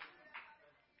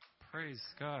 Praise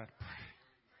God.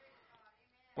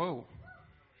 Whoa.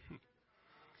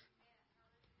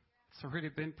 It's already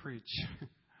been preached.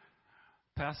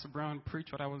 Pastor Brown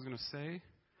preached what I was going to say.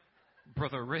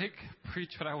 Brother Rick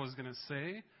preached what I was going to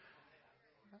say.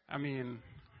 I mean,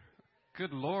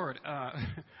 good Lord.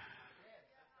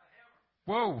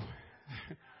 Whoa.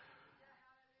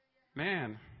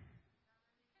 Man,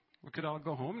 we could all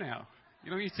go home now.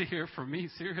 You don't need to hear from me,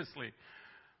 seriously.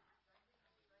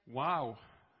 Wow.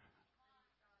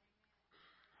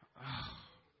 Oh,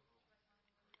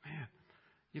 man.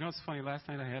 You know, it's funny. Last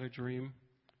night I had a dream,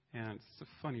 and it's a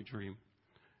funny dream.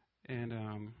 And,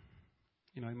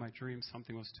 in my dream,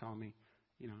 something was telling me,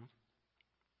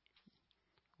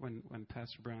 when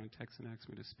Pastor Brown texted and asked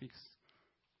me to speak,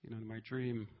 in my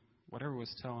dream, whatever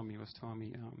was telling me, you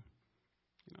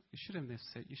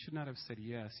should not have said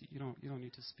yes. You don't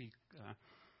need to speak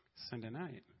Sunday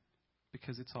night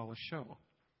because it's all a show.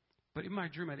 But in my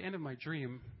dream, at the end of my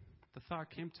dream, the thought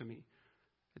came to me.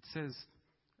 It says,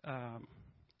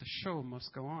 the show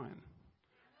must go on.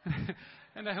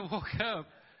 And I woke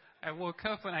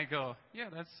up and I go, yeah,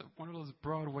 that's one of those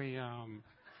Broadway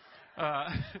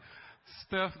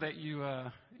stuff that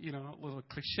a little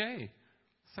cliche.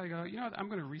 So I go, I'm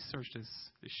going to research this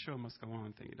show must go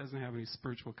on thing. It doesn't have any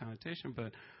spiritual connotation,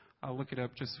 but I'll look it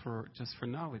up just for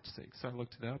knowledge's sake. So I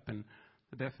looked it up, and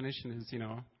the definition is,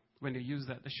 when they use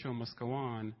that, the show must go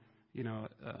on,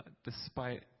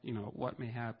 despite, what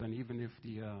may happen, even if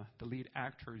the lead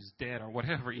actor is dead or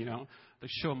whatever, the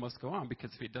show must go on,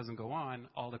 because if it doesn't go on,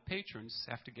 all the patrons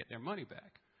have to get their money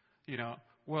back.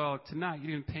 Well, tonight you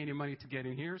didn't pay any money to get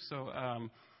in here, so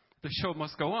the show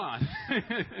must go on.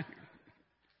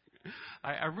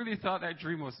 I really thought that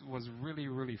dream was really,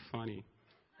 really funny.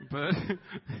 But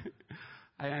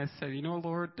I said,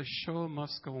 Lord, the show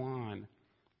must go on.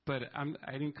 But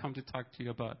I didn't come to talk to you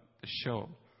about the show.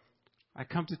 I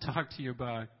come to talk to you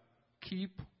about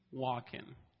keep walking.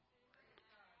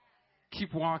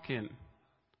 Keep walking.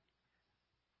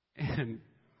 And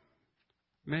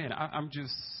man, I'm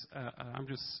just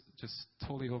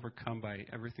totally overcome by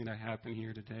everything that happened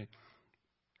here today.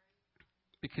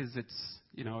 Because it's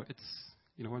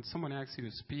when someone asks you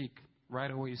to speak,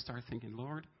 right away you start thinking,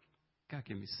 Lord, God,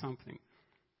 give me something.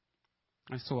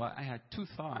 And so I had two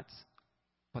thoughts,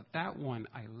 but that one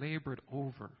I labored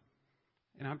over.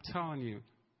 And I'm telling you,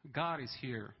 God is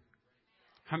here.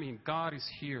 I mean, God is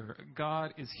here.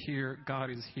 God is here. God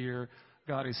is here.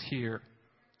 God is here.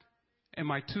 And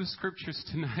my two scriptures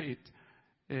tonight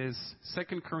is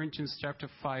 2 Corinthians chapter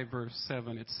 5, verse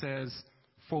 7. It says,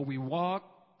 "For we walk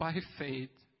by faith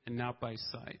and not by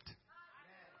sight."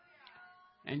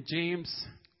 And James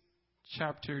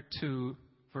chapter 2,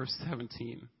 verse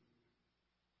 17.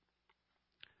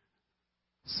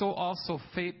 "So also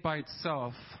faith by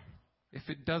itself, if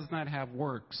it does not have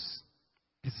works,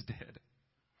 is dead."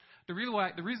 The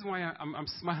reason why I'm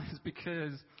smiling is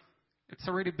because it's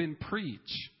already been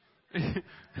preached.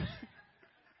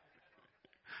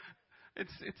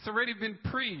 It's already been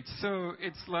preached. So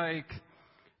it's like,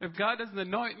 if God doesn't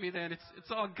anoint me, then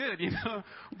it's all good, you know.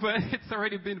 But it's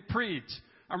already been preached.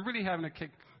 I'm really having a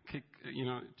kick, you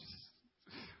know.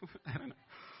 Just, I don't know.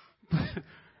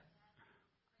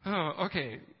 Oh,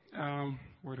 okay.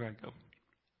 Where do I go?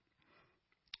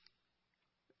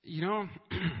 You know,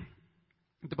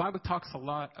 the Bible talks a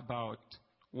lot about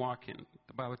walking.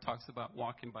 The Bible talks about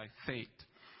walking by faith,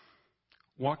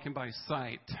 walking by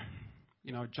sight.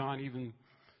 You know, John even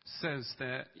says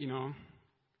that, you know,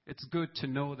 it's good to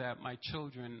know that my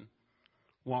children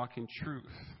walk in truth.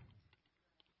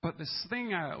 But this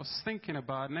thing I was thinking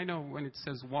about, and I know when it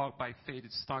says walk by faith,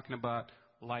 it's talking about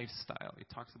lifestyle. It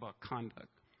talks about conduct.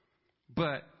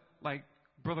 But like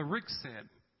Brother Rick said,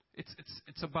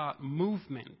 it's about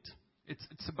movement.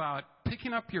 It's about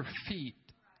picking up your feet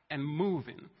and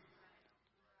moving.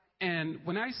 And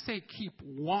when I say keep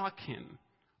walking,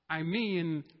 I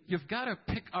mean you've got to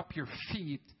pick up your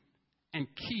feet and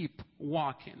keep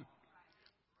walking.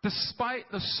 Despite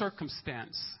the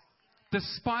circumstance,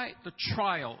 despite the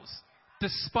trials,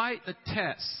 despite the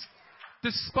tests,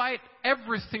 despite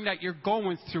everything that you're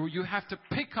going through, you have to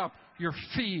pick up your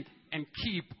feet and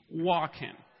keep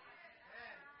walking.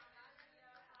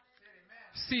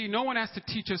 See, no one has to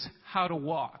teach us how to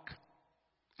walk.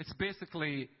 It's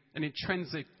basically an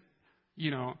intrinsic,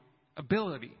 you know,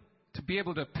 ability to be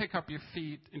able to pick up your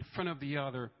feet in front of the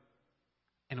other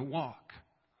and walk.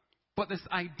 But this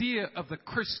idea of the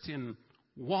Christian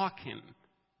walking,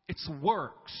 it's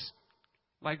works.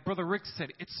 Like Brother Rick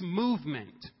said, it's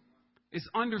movement. It's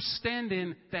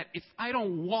understanding that if I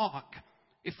don't walk,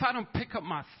 if I don't pick up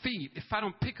my feet, if I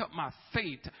don't pick up my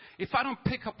faith, if I don't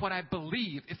pick up what I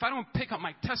believe, if I don't pick up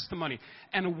my testimony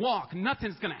and walk,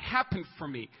 nothing's going to happen for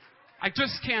me. I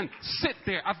just can't sit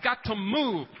there. I've got to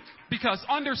move, because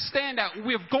understand that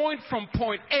we're going from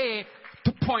point A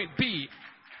to point B.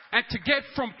 And to get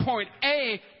from point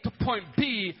A to point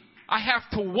B, I have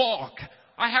to walk.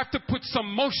 I have to put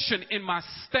some motion in my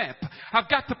step. I've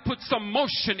got to put some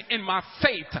motion in my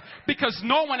faith, because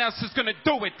no one else is going to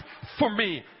do it for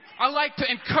me. I like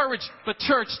to encourage the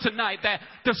church tonight that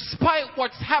despite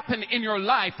what's happened in your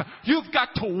life, you've got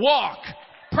to walk.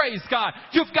 Praise God.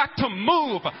 You've got to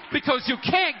move, because you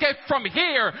can't get from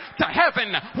here to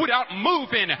heaven without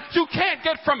moving. You can't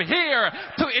get from here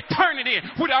to eternity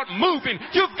without moving.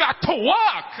 You've got to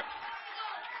walk.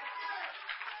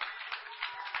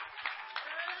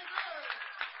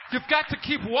 You've got to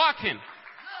keep walking.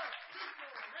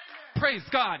 Praise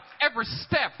God. Every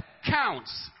step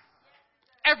counts.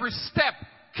 Every step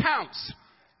counts.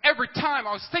 Every time,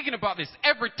 I was thinking about this,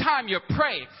 every time you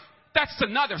pray, that's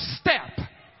another step.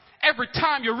 Every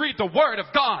time you read the Word of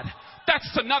God, that's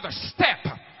another step.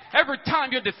 Every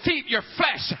time you defeat your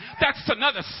flesh, that's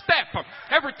another step.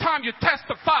 Every time you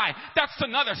testify, that's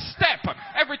another step.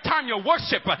 Every time you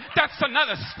worship, that's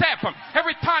another step.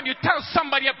 Every time you tell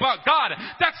somebody about God,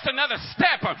 that's another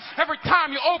step. Every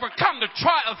time you overcome the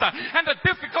trials and the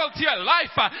difficulty of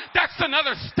life, that's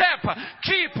another step.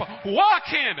 Keep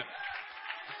walking.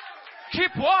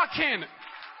 Keep walking.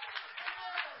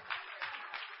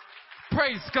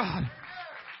 Praise God.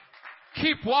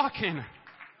 Keep walking.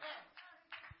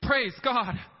 Praise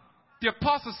God. The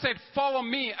apostle said, follow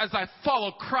me as I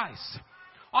follow Christ.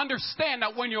 Understand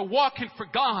that when you're walking for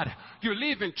God, you're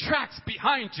leaving tracks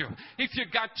behind you. If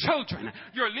you've got children,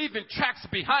 you're leaving tracks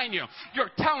behind you.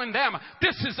 You're telling them,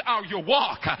 this is how you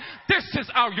walk. This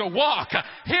is how you walk.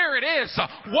 Here it is.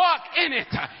 Walk in it.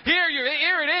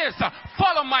 Here it is.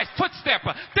 Follow my footstep.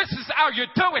 This is how you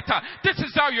do it. This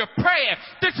is how you pray.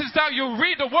 This is how you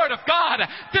read the Word of God.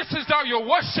 This is how you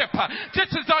worship. This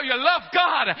is how you love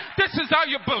God. This is how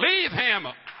you believe Him.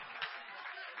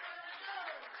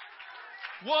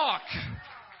 Walk.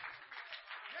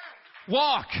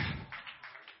 Walk.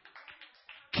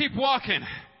 Keep walking.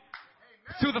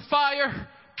 Through the fire,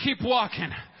 keep walking.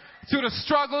 Through the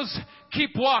struggles,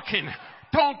 keep walking.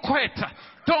 Don't quit.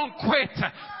 Don't quit.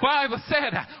 Bible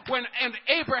said when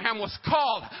Abraham was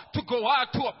called to go out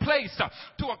to a place,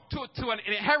 to an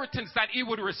inheritance that he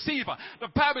would receive, the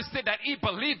Bible said that he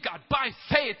believed God by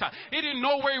faith. He didn't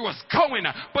know where he was going,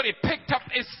 but he picked up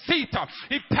his feet.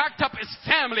 He packed up his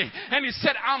family and he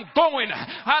said, I'm going.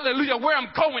 Hallelujah. Where I'm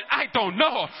going, I don't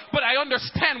know, but I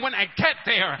understand when I get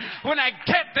there. When I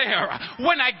get there.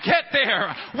 When I get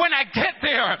there. When I get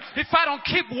there. If I don't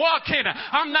keep walking,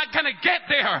 I'm not going to get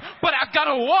there, but I've got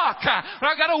to walk.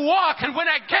 I got to walk, and when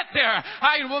I get there,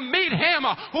 I will meet him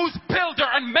whose builder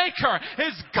and maker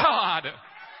is God.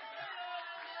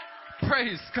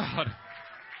 Praise God.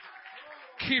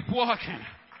 Keep walking.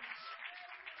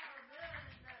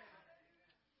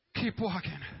 Keep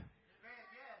walking.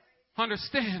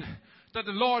 Understand that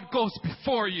the Lord goes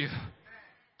before you.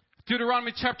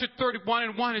 Deuteronomy chapter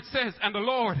 31:1, it says, and the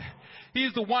Lord, He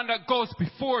is the one that goes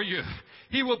before you.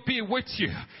 He will be with you.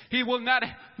 He will not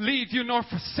leave you nor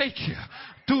forsake you.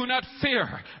 Do not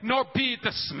fear, nor be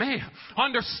dismayed.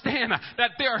 Understand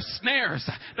that there are snares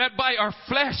that by our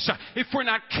flesh, if we're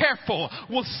not careful,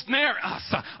 will snare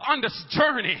us on this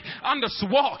journey, on this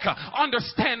walk.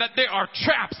 Understand that there are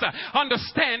traps.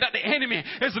 Understand that the enemy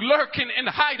is lurking in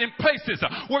hiding places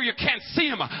where you can't see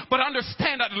him. But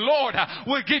understand that the Lord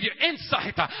will give you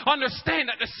insight. Understand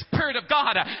that the Spirit of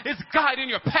God is guiding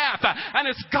your path, and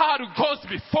it's God who goes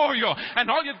before you, and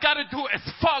all you've got to do is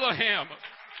follow Him.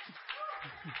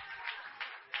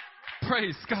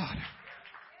 Praise God.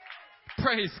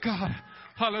 Praise God.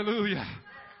 Hallelujah.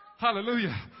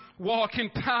 Hallelujah. Walk in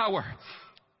power.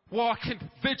 Walk in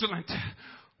vigilant.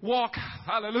 Walk,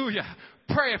 hallelujah,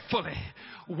 prayerfully.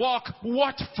 Walk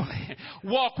watchfully.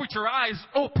 Walk with your eyes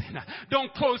open.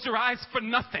 Don't close your eyes for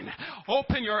nothing.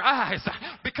 Open your eyes,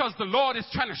 because the Lord is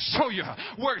trying to show you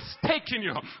where He's taking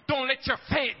you. Don't let your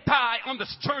faith die on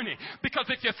this journey, because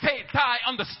if your faith die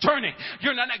on this journey,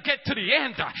 you're not going to get to the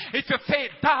end. If your faith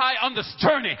die on this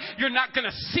journey, you're not going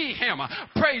to see Him.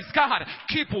 Praise God.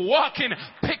 Keep walking.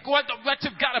 Pick what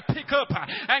you've got to pick up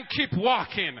and keep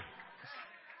walking.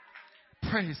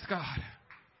 Praise God.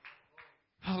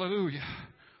 Hallelujah.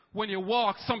 When you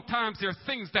walk, sometimes there are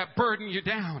things that burden you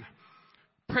down.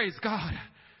 Praise God.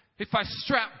 If I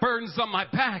strap burdens on my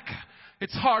back,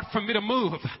 it's hard for me to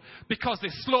move because they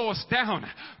slow us down.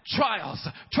 Trials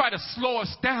try to slow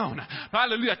us down.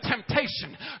 Hallelujah.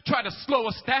 Temptation try to slow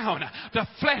us down. The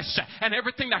flesh and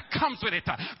everything that comes with it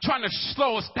trying to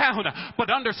slow us down.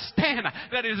 But understand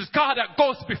that it is God that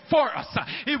goes before us.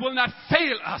 He will not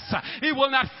fail us. He will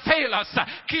not fail us.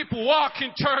 Keep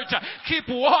walking, church. Keep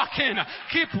walking.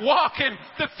 Keep walking.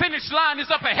 The finish line is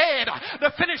up ahead.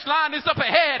 The finish line is up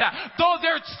ahead. Though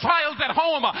there's trials at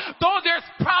home, though there's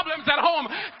problems at home,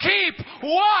 keep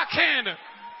walking.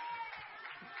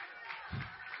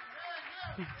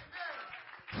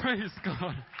 Praise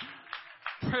God.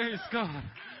 Praise God.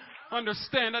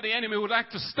 Understand that the enemy would like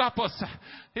to stop us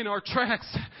in our tracks.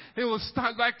 He will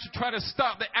like to try to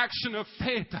stop the action of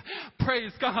faith.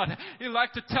 Praise God. He'd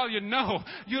like to tell you, no,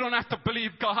 you don't have to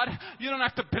believe God. You don't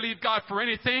have to believe God for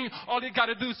anything. All you got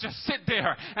to do is just sit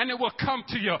there and it will come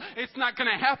to you. It's not going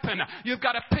to happen. You've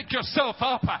got to pick yourself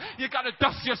up. You got to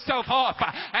dust yourself off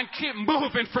and keep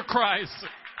moving for Christ.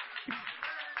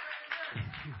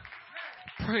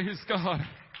 Praise God.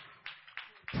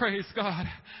 Praise God.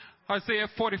 Isaiah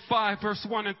 45 verse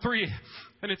 1 and 3.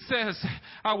 And it says,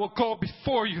 I will go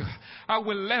before you. I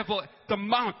will level the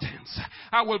mountains.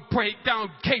 I will break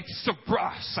down gates of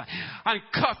brass and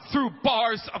cut through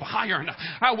bars of iron.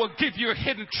 I will give you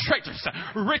hidden treasures,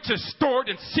 riches stored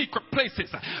in secret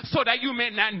places, so that you may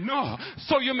not know.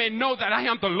 So you may know that I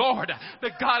am the Lord,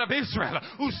 the God of Israel,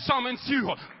 who summons you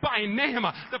by name.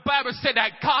 The Bible said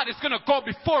that God is going to go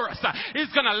before us.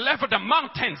 He's going to level the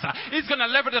mountains. He's going to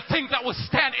level the things that will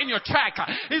stand in your track.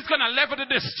 He's going to level the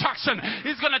destruction.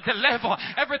 He's going to level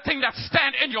everything that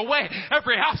stand in your way,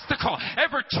 every obstacle,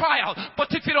 every trial. But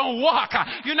if you don't walk,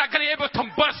 you're not going to be able to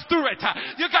bust through it.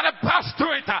 You got to bust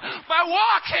through it by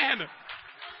walking.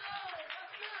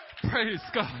 Praise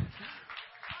God.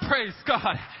 Praise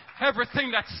God.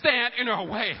 Everything that stand in our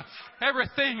way,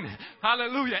 everything,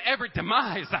 hallelujah, every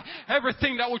demise,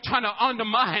 everything that we're trying to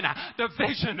undermine the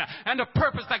vision and the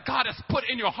purpose that God has put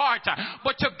in your heart.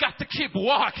 But you've got to keep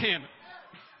walking.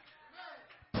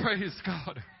 Praise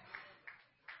God.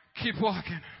 Keep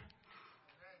walking.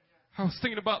 I was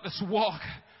thinking about this walk,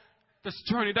 this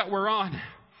journey that we're on,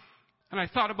 and I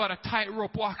thought about a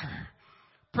tightrope walker.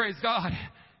 Praise God.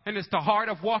 And it's the heart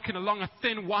of walking along a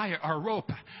thin wire or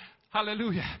rope.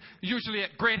 Hallelujah. Usually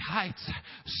at great heights.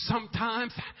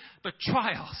 Sometimes the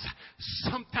trials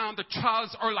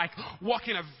are like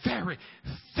walking a very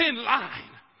thin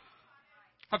line.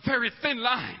 A very thin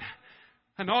line.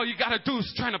 And all you got to do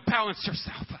is try to balance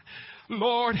yourself.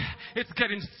 Lord, it's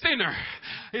getting thinner.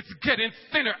 It's getting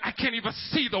thinner. I can't even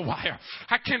see the wire.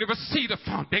 I can't even see the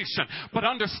foundation. But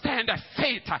understand that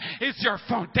faith is your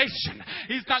foundation.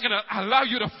 He's not going to allow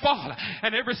you to fall.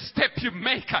 And every step you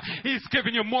make, He's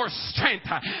giving you more strength.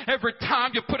 Every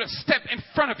time you put a step in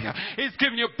front of you, He's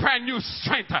giving you brand new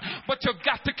strength. But you've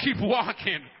got to keep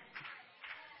walking.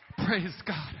 Praise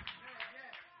God.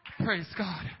 Praise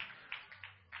God.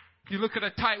 You look at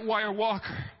a tight wire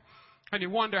walker and you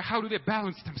wonder, how do they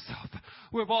balance themselves?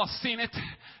 We've all seen it.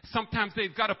 Sometimes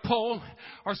they've got a pole,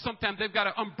 or sometimes they've got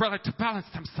an umbrella to balance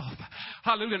themselves.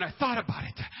 Hallelujah. And I thought about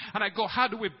it. And I go, how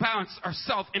do we balance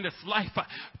ourselves in this life?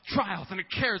 Trials and the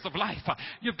cares of life.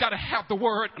 You've got to have the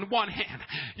Word on one hand.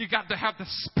 You've got to have the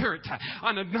Spirit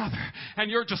on another.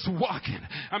 And you're just walking.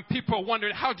 And people are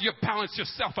wondering, how do you balance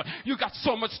yourself? You got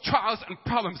so much trials and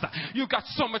problems. You got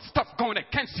so much stuff going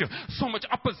against you. So much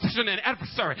opposition and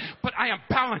adversary. But I am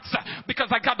balanced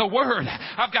because I got the Word.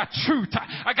 I've got truth.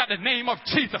 I got the name of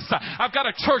Jesus. I've got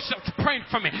a church that's praying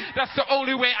for me. That's the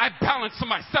only way I balance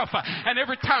myself. And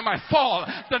every time I fall,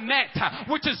 the net,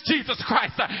 which is Jesus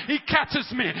Christ, He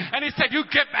catches me. And He said, you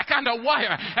get back on the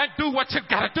wire and do what you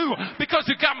got to do because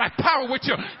you got my power with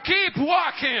you. Keep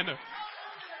walking.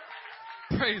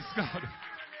 Praise God.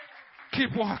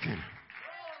 Keep walking.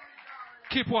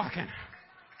 Keep walking.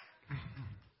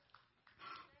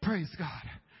 Praise God.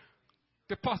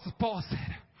 The Apostle Paul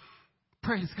said,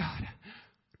 praise God,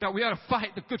 that we ought to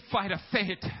fight the good fight of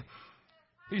faith.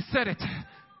 He said it,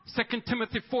 2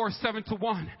 Timothy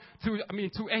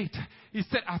 4:7-8. He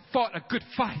said, I fought a good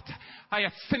fight. I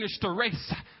have finished the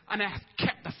race, and I have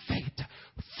kept the faith.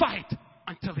 Fight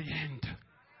until the end.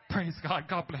 Praise God.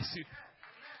 God bless you.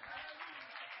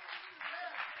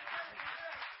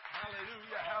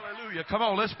 Hallelujah, hallelujah. Come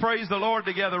on, let's praise the Lord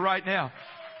together right now.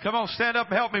 Come on, stand up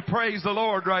and help me praise the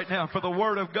Lord right now for the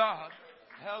Word of God.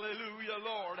 Hallelujah,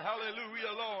 Lord.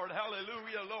 Hallelujah, Lord.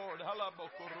 Hallelujah, Lord. Hallelujah,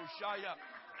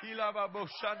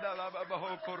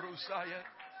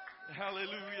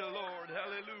 Lord.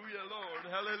 Hallelujah, Lord.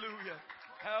 Hallelujah.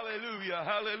 Hallelujah,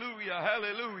 hallelujah,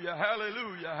 hallelujah,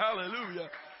 hallelujah, hallelujah.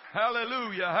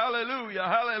 Hallelujah, hallelujah,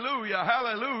 hallelujah,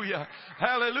 hallelujah,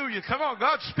 hallelujah. Come on,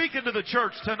 God's speaking to the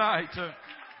church tonight.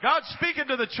 God's speaking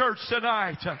to the church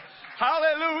tonight.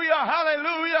 Hallelujah,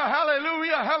 hallelujah,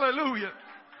 hallelujah, hallelujah.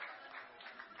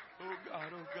 Oh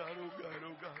God, oh God, oh God,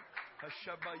 oh God.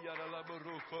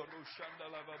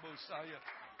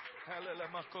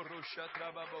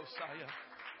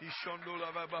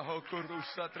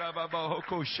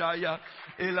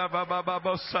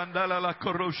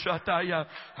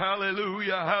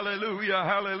 Hallelujah, hallelujah,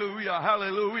 hallelujah,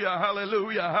 hallelujah,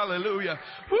 hallelujah, hallelujah.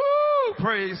 Woo!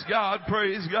 Praise God,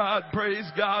 praise God,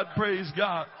 praise God, praise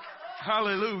God.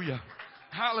 Hallelujah,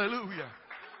 hallelujah,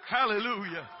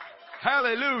 hallelujah,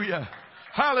 hallelujah,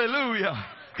 hallelujah.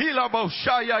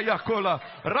 Hilaboshaya yakola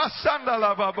rasanda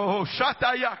lavabo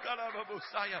shata yakala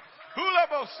babosaya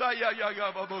hulabosaya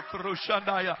yagabo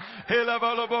krushandaya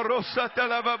hilabaloborosa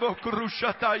telavabo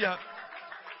krushataya.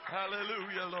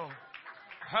 Hallelujah, Lord.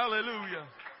 Hallelujah.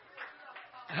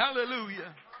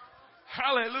 Hallelujah.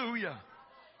 Hallelujah.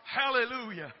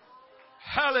 Hallelujah.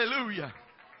 Hallelujah.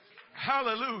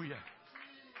 Hallelujah.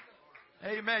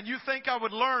 Amen. You think I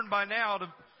would learn by now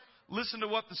to listen to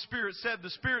what the Spirit said. The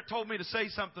Spirit told me to say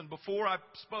something before I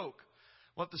spoke.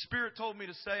 What the Spirit told me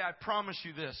to say, I promise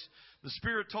you this. The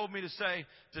Spirit told me to say,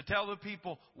 to tell the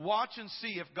people, watch and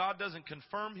see if God doesn't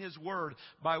confirm His Word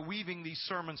by weaving these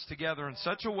sermons together in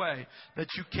such a way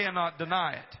that you cannot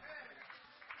deny it.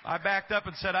 I backed up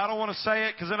and said, I don't want to say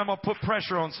it because then I'm going to put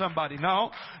pressure on somebody.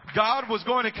 No, God was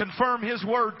going to confirm His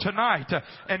Word tonight,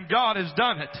 and God has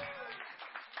done it.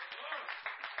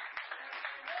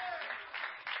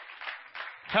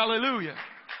 Hallelujah.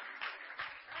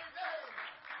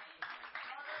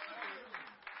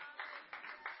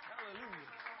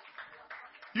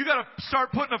 You got to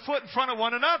start putting a foot in front of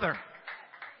one another.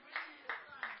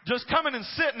 Just coming and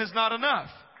sitting is not enough.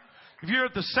 If you're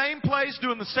at the same place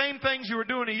doing the same things you were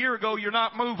doing a year ago, you're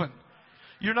not moving.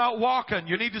 You're not walking.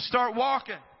 You need to start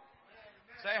walking.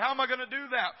 Say, how am I going to do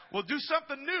that? Well, do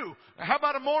something new. How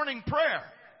about a morning prayer?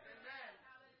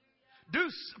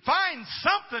 Find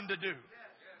something to do.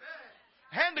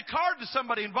 Hand a card to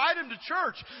somebody. Invite them to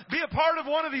church. Be a part of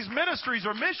one of these ministries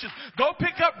or missions. Go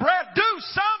pick up bread. Do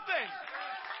something.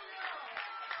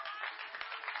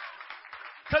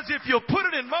 Because if you'll put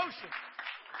it in motion.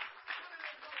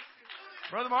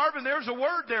 Brother Marvin, there's a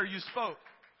word there you spoke.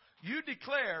 You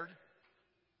declared,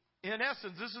 in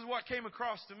essence, this is what came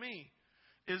across to me,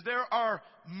 is there are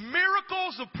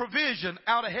miracles of provision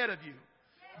out ahead of you.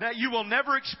 that you will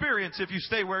never experience if you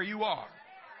stay where you are.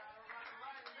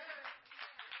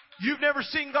 You've never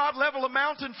seen God level a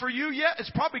mountain for you yet? It's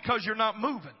probably because you're not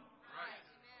moving.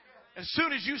 As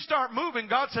soon as you start moving,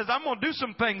 God says, I'm going to do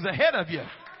some things ahead of you.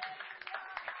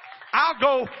 I'll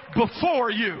go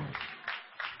before you.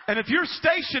 And if you're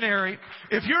stationary,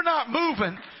 if you're not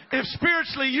moving, if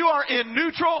spiritually you are in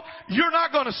neutral, you're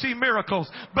not going to see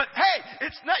miracles. But hey,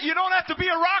 it's not, you don't have to be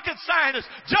a rocket scientist.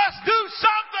 Just do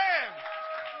something.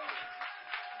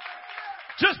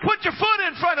 Just put your foot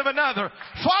in front of another.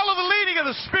 Follow the leading of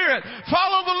the Spirit.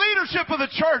 Follow the leadership of the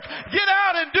church. Get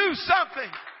out and do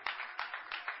something.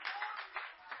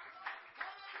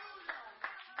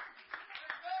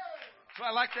 So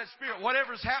I like that spirit.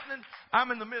 Whatever's happening, I'm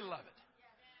in the middle of it.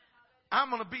 I'm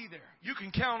going to be there. You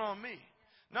can count on me.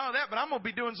 Not only that, but I'm going to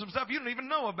be doing some stuff you don't even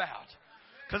know about.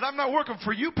 Because I'm not working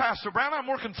for you, Pastor Brown. I'm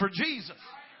working for Jesus.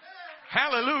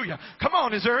 Hallelujah. Come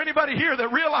on, is there anybody here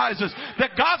that realizes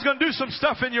that God's going to do some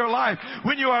stuff in your life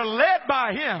when you are led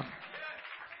by Him?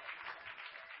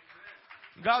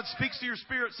 God speaks to your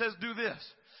spirit, says, do this.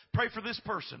 Pray for this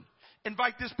person.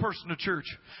 Invite this person to church.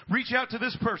 Reach out to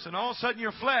this person. All of a sudden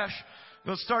your flesh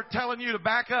will start telling you to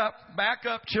back up,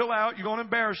 chill out. You're going to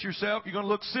embarrass yourself. You're going to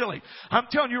look silly. I'm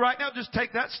telling you right now, just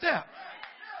take that step.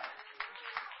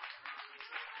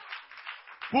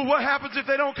 Well, what happens if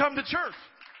they don't come to church?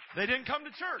 They didn't come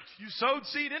to church. You sowed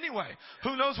seed anyway.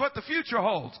 Who knows what the future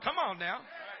holds? Come on now.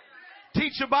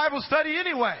 Teach a Bible study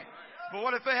anyway. But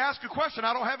what if they ask a question?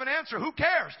 I don't have an answer. Who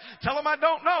cares? Tell them I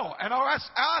don't know. And I'll ask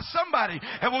somebody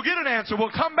and we'll get an answer.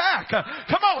 We'll come back.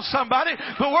 Come on, somebody.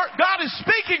 God is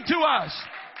speaking to us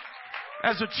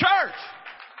as a church.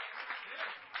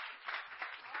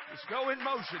 Just go in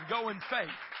motion. Go in faith.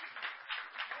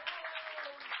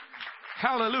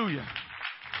 Hallelujah.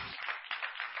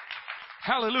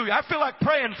 Hallelujah. I feel like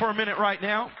praying for a minute right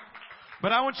now.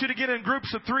 But I want you to get in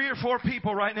groups of 3 or 4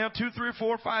 people right now. 2, 3,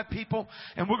 4, 5 people.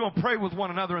 And we're going to pray with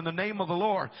one another in the name of the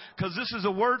Lord. Because this is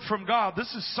a word from God.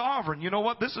 This is sovereign. You know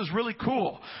what? This is really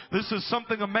cool. This is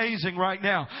something amazing right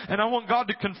now. And I want God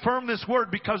to confirm this word,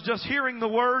 because just hearing the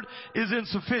word is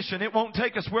insufficient. It won't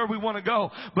take us where we want to go.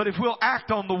 But if we'll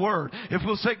act on the word, if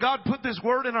we'll say, God, put this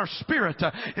word in our spirit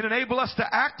and enable us to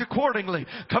act accordingly.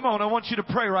 Come on, I want you to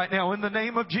pray right now in the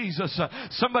name of Jesus.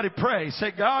 Somebody pray. Say,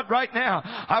 God, right now,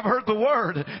 I've heard the word.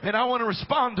 And I want to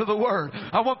respond to the word.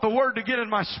 I want the word to get in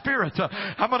my spirit.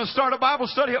 I'm going to start a Bible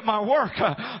study at my work.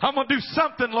 I'm going to do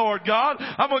something, Lord God.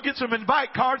 I'm going to get some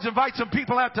invite cards, invite some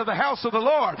people out to the house of the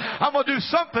Lord. I'm going to do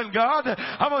something, God.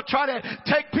 I'm going to try to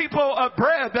take people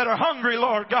bread that are hungry,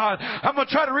 Lord God. I'm going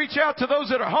to try to reach out to those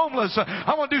that are homeless.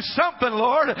 I'm going to do something,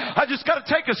 Lord. I just got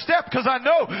to take a step, because I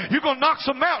know you're going to knock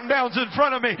some mountain downs in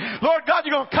front of me. Lord God,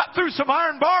 you're going to cut through some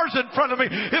iron bars in front of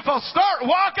me if I'll start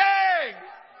walking.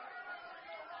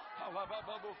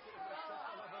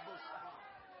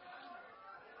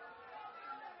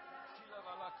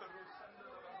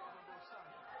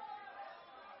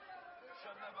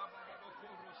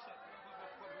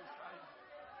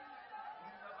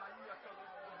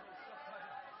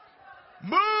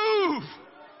 Move!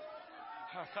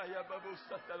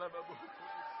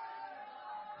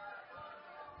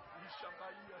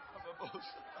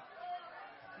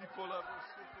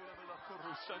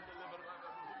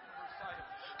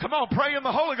 Come on, pray in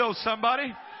the Holy Ghost,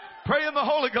 somebody. Pray in the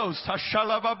Holy Ghost.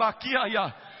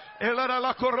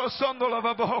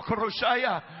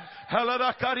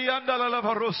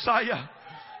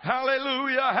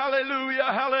 Hallelujah, hallelujah,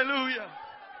 hallelujah.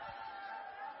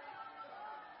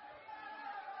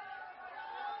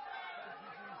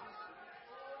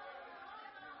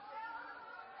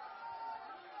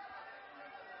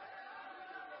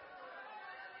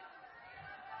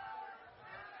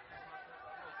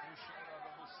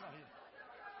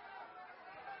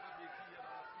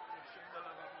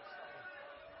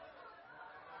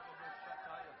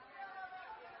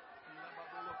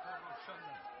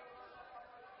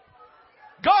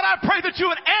 God, I pray that you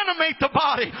would animate the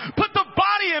body. Put the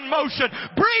body in motion.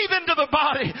 Breathe into the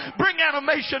body. Bring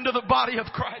animation to the body of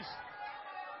Christ.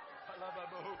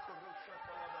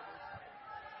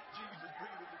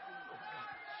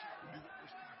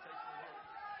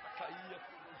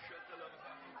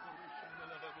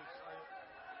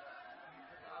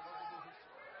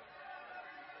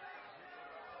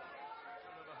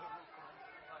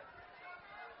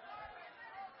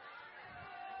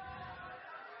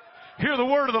 Hear the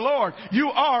word of the Lord. You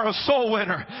are a soul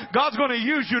winner. God's going to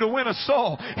use you to win a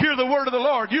soul. Hear the word of the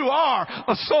Lord. You are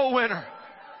a soul winner.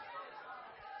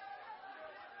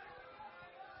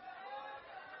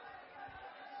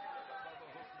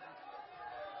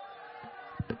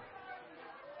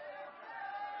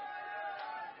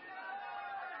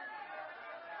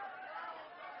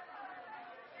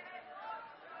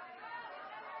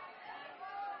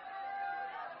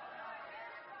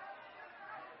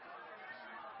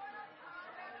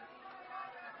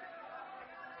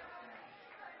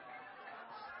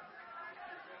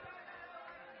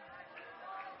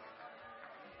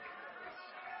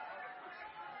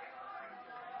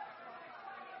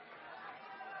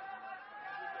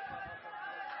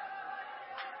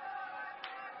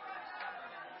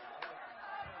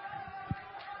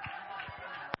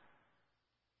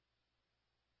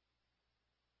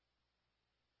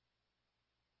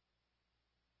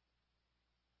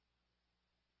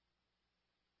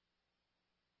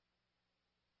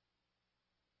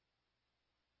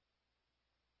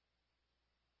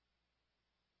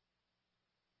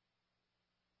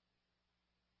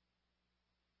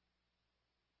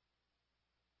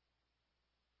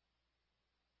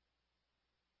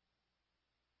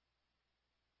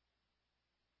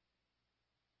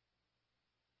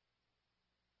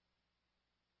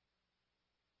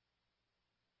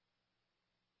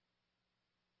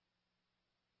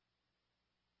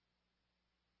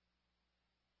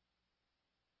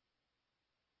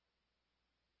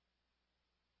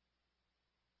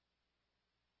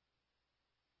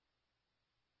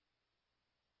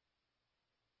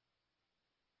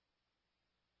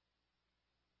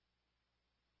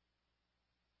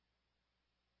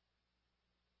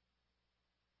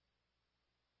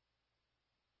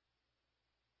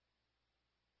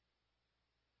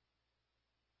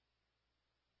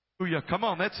 Come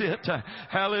on, that's it.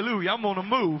 Hallelujah. I'm going to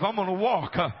move. I'm going to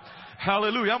walk.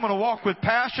 Hallelujah. I'm going to walk with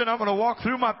passion. I'm going to walk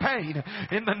through my pain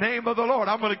in the name of the Lord.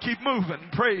 I'm going to keep moving.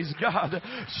 Praise God.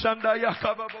 Shandaya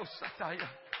kababo sataya.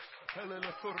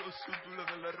 Hallelujah.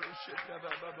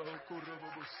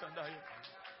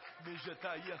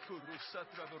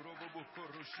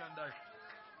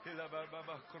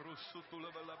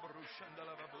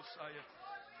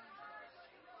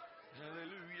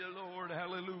 Hallelujah, Lord.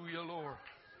 Hallelujah, Lord.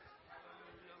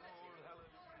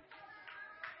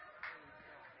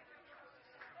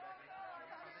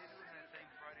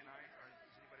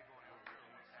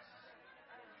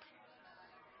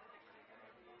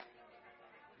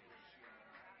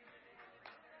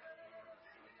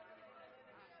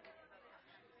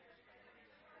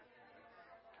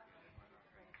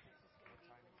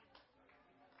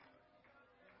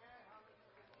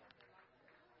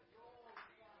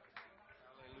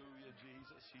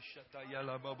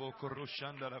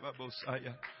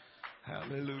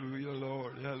 Hallelujah,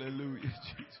 Lord. Hallelujah,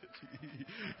 Jesus.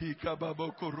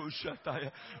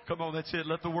 Come on, that's it.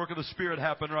 Let the work of the Spirit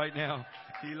happen right now.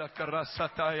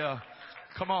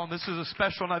 Come on, this is a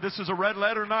special night. This is a red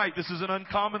letter night. This is an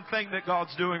uncommon thing that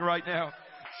God's doing right now.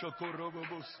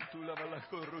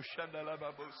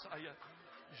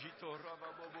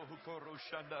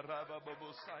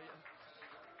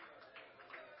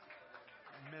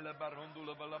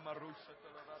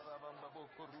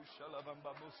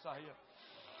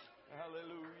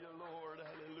 Hallelujah, Lord.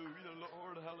 Hallelujah,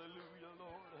 Lord. Hallelujah,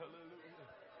 Lord. Hallelujah.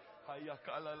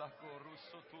 Hayakala la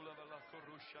koruso tula la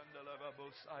korushanda la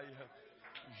babosaya.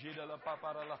 Jida la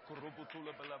papara la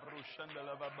korubutula la brushanda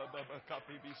la baba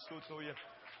kapi bisutoya.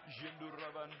 Jindu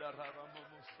ravanda ravamu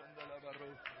musanda la baro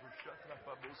rushatra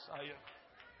babosaya.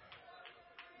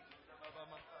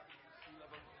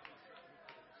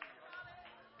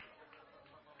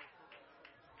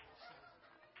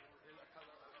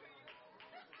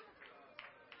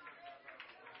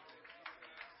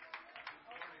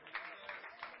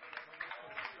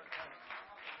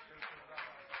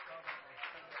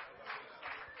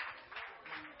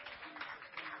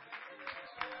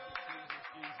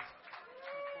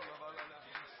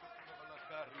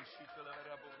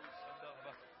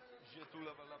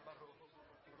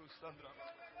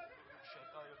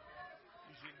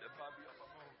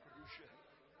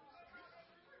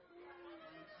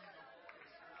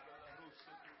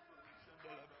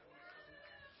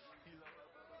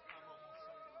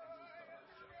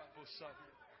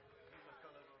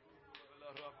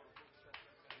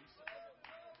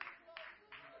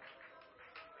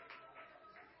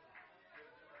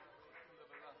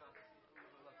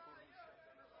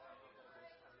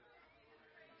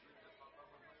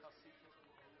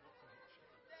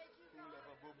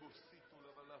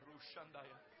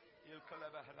 Il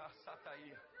calabara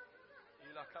sataya.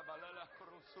 Il akabalala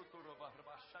krosuturo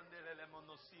barbashandele le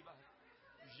monosiva.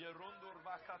 Gerondur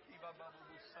vakati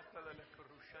babu satale le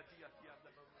krushati atiada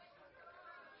babu.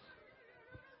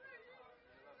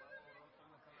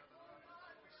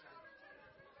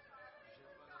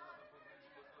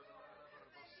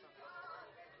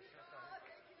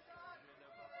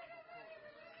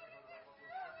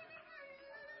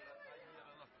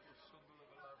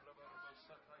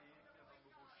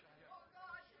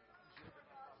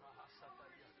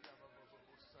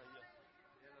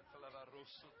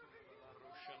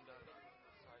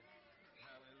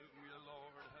 Hallelujah,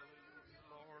 Lord. Hallelujah,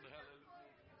 Lord. Hallelujah.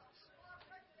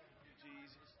 Thank you,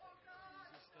 Jesus.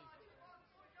 Jesus, thank you.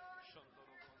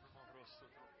 Shandoro moroso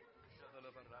to.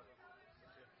 Jadala baraba.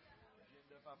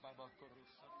 Jende baba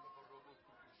korusa to robo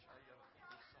kushaya kusa.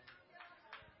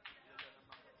 Yele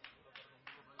mama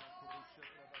kurusha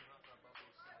baraba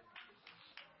babosai.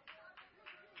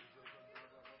 Jodon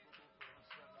baraba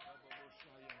kurusa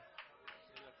baboshaya.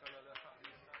 Yele kalala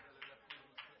harisa dele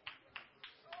kurusa.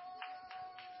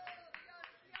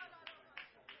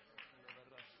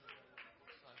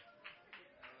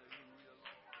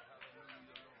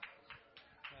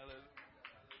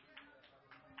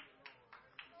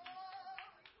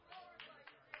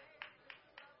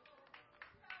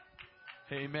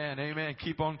 Amen. Amen.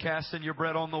 Keep on casting your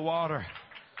bread on the water.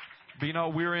 Be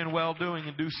not weary in well doing.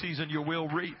 In due season you will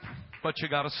reap. But you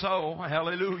got to sow.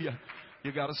 Hallelujah.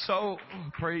 You got to sow.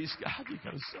 Praise God. You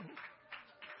got to sow.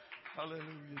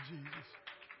 Hallelujah, Jesus.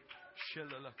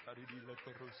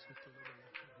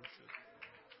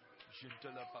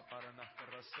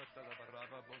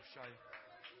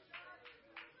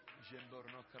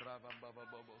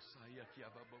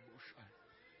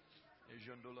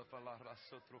 Ejandola falara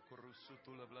sotro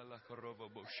corrusutu la corova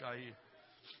boshai.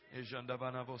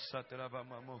 Ejandavana vosate la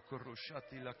vamamo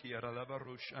corrushati la chiara la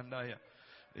barushandaya.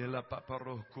 Ela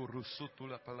paparo kurusutu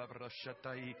la palabra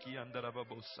shatai ki andara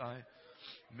babosai.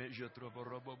 Meja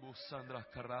troborabo sandra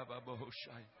karaba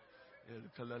bohoshai. El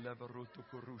kalalabarutu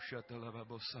kurushata la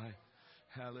babosai.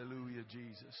 Hallelujah,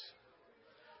 Jesus.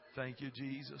 Thank you,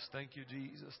 Jesus. Thank you,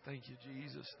 Jesus. Thank you,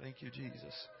 Jesus. Thank you,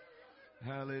 Jesus.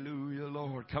 Hallelujah,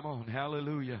 Lord. Come on.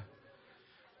 Hallelujah.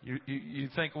 You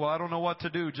think, well, I don't know what to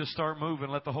do. Just start moving.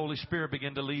 Let the Holy Spirit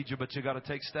begin to lead you. But you got to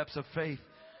take steps of faith.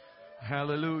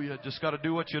 Hallelujah. Just got to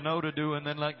do what you know to do and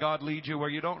then let God lead you where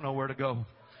you don't know where to go.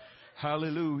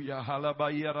 Hallelujah.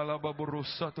 Hallelujah,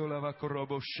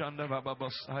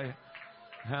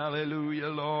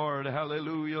 Lord.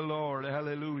 Hallelujah, Lord.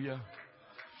 Hallelujah.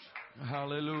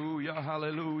 Hallelujah.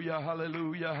 Hallelujah.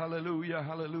 Hallelujah. Hallelujah.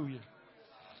 Hallelujah.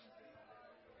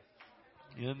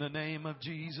 In the name of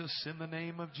Jesus, in the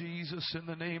name of Jesus, in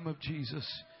the name of Jesus.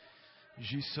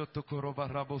 Jisoto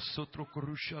korobarabo sotro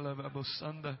korusha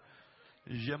lavabosanda.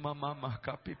 Jemamama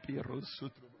kapipiro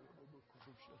sutro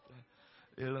korushata.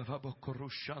 Elavabo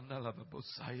korushana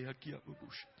lavabosaya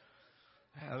kiabubush.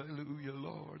 Hallelujah,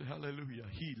 Lord. Hallelujah.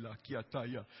 Hila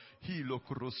kiataya. Hilo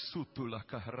krosutu la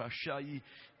kahrashai.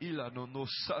 Ila no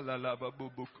sala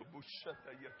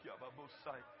lavabubukubushata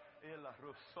yakiababosai. Ela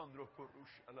rosandro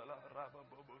korusha la raba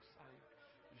bobosai.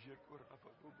 Jekuraba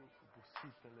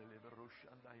bubukubusita le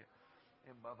leveroshandaya.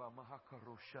 Embaba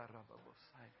mahakarosha raba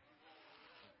bosai.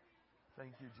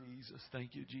 Thank you, Jesus.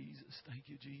 Thank you, Jesus. Thank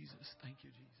you, Jesus. Thank you,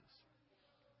 Jesus.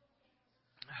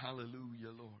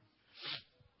 Hallelujah, Lord.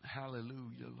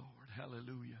 Hallelujah, Lord.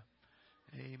 Hallelujah.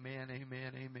 Amen,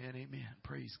 amen, amen, amen.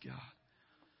 Praise God.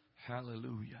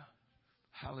 Hallelujah.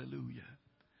 Hallelujah.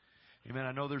 Amen.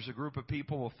 I know there's a group of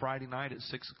people Friday night at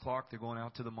 6 o'clock. They're going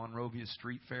out to the Monrovia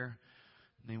Street Fair.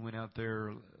 They went out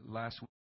there last week.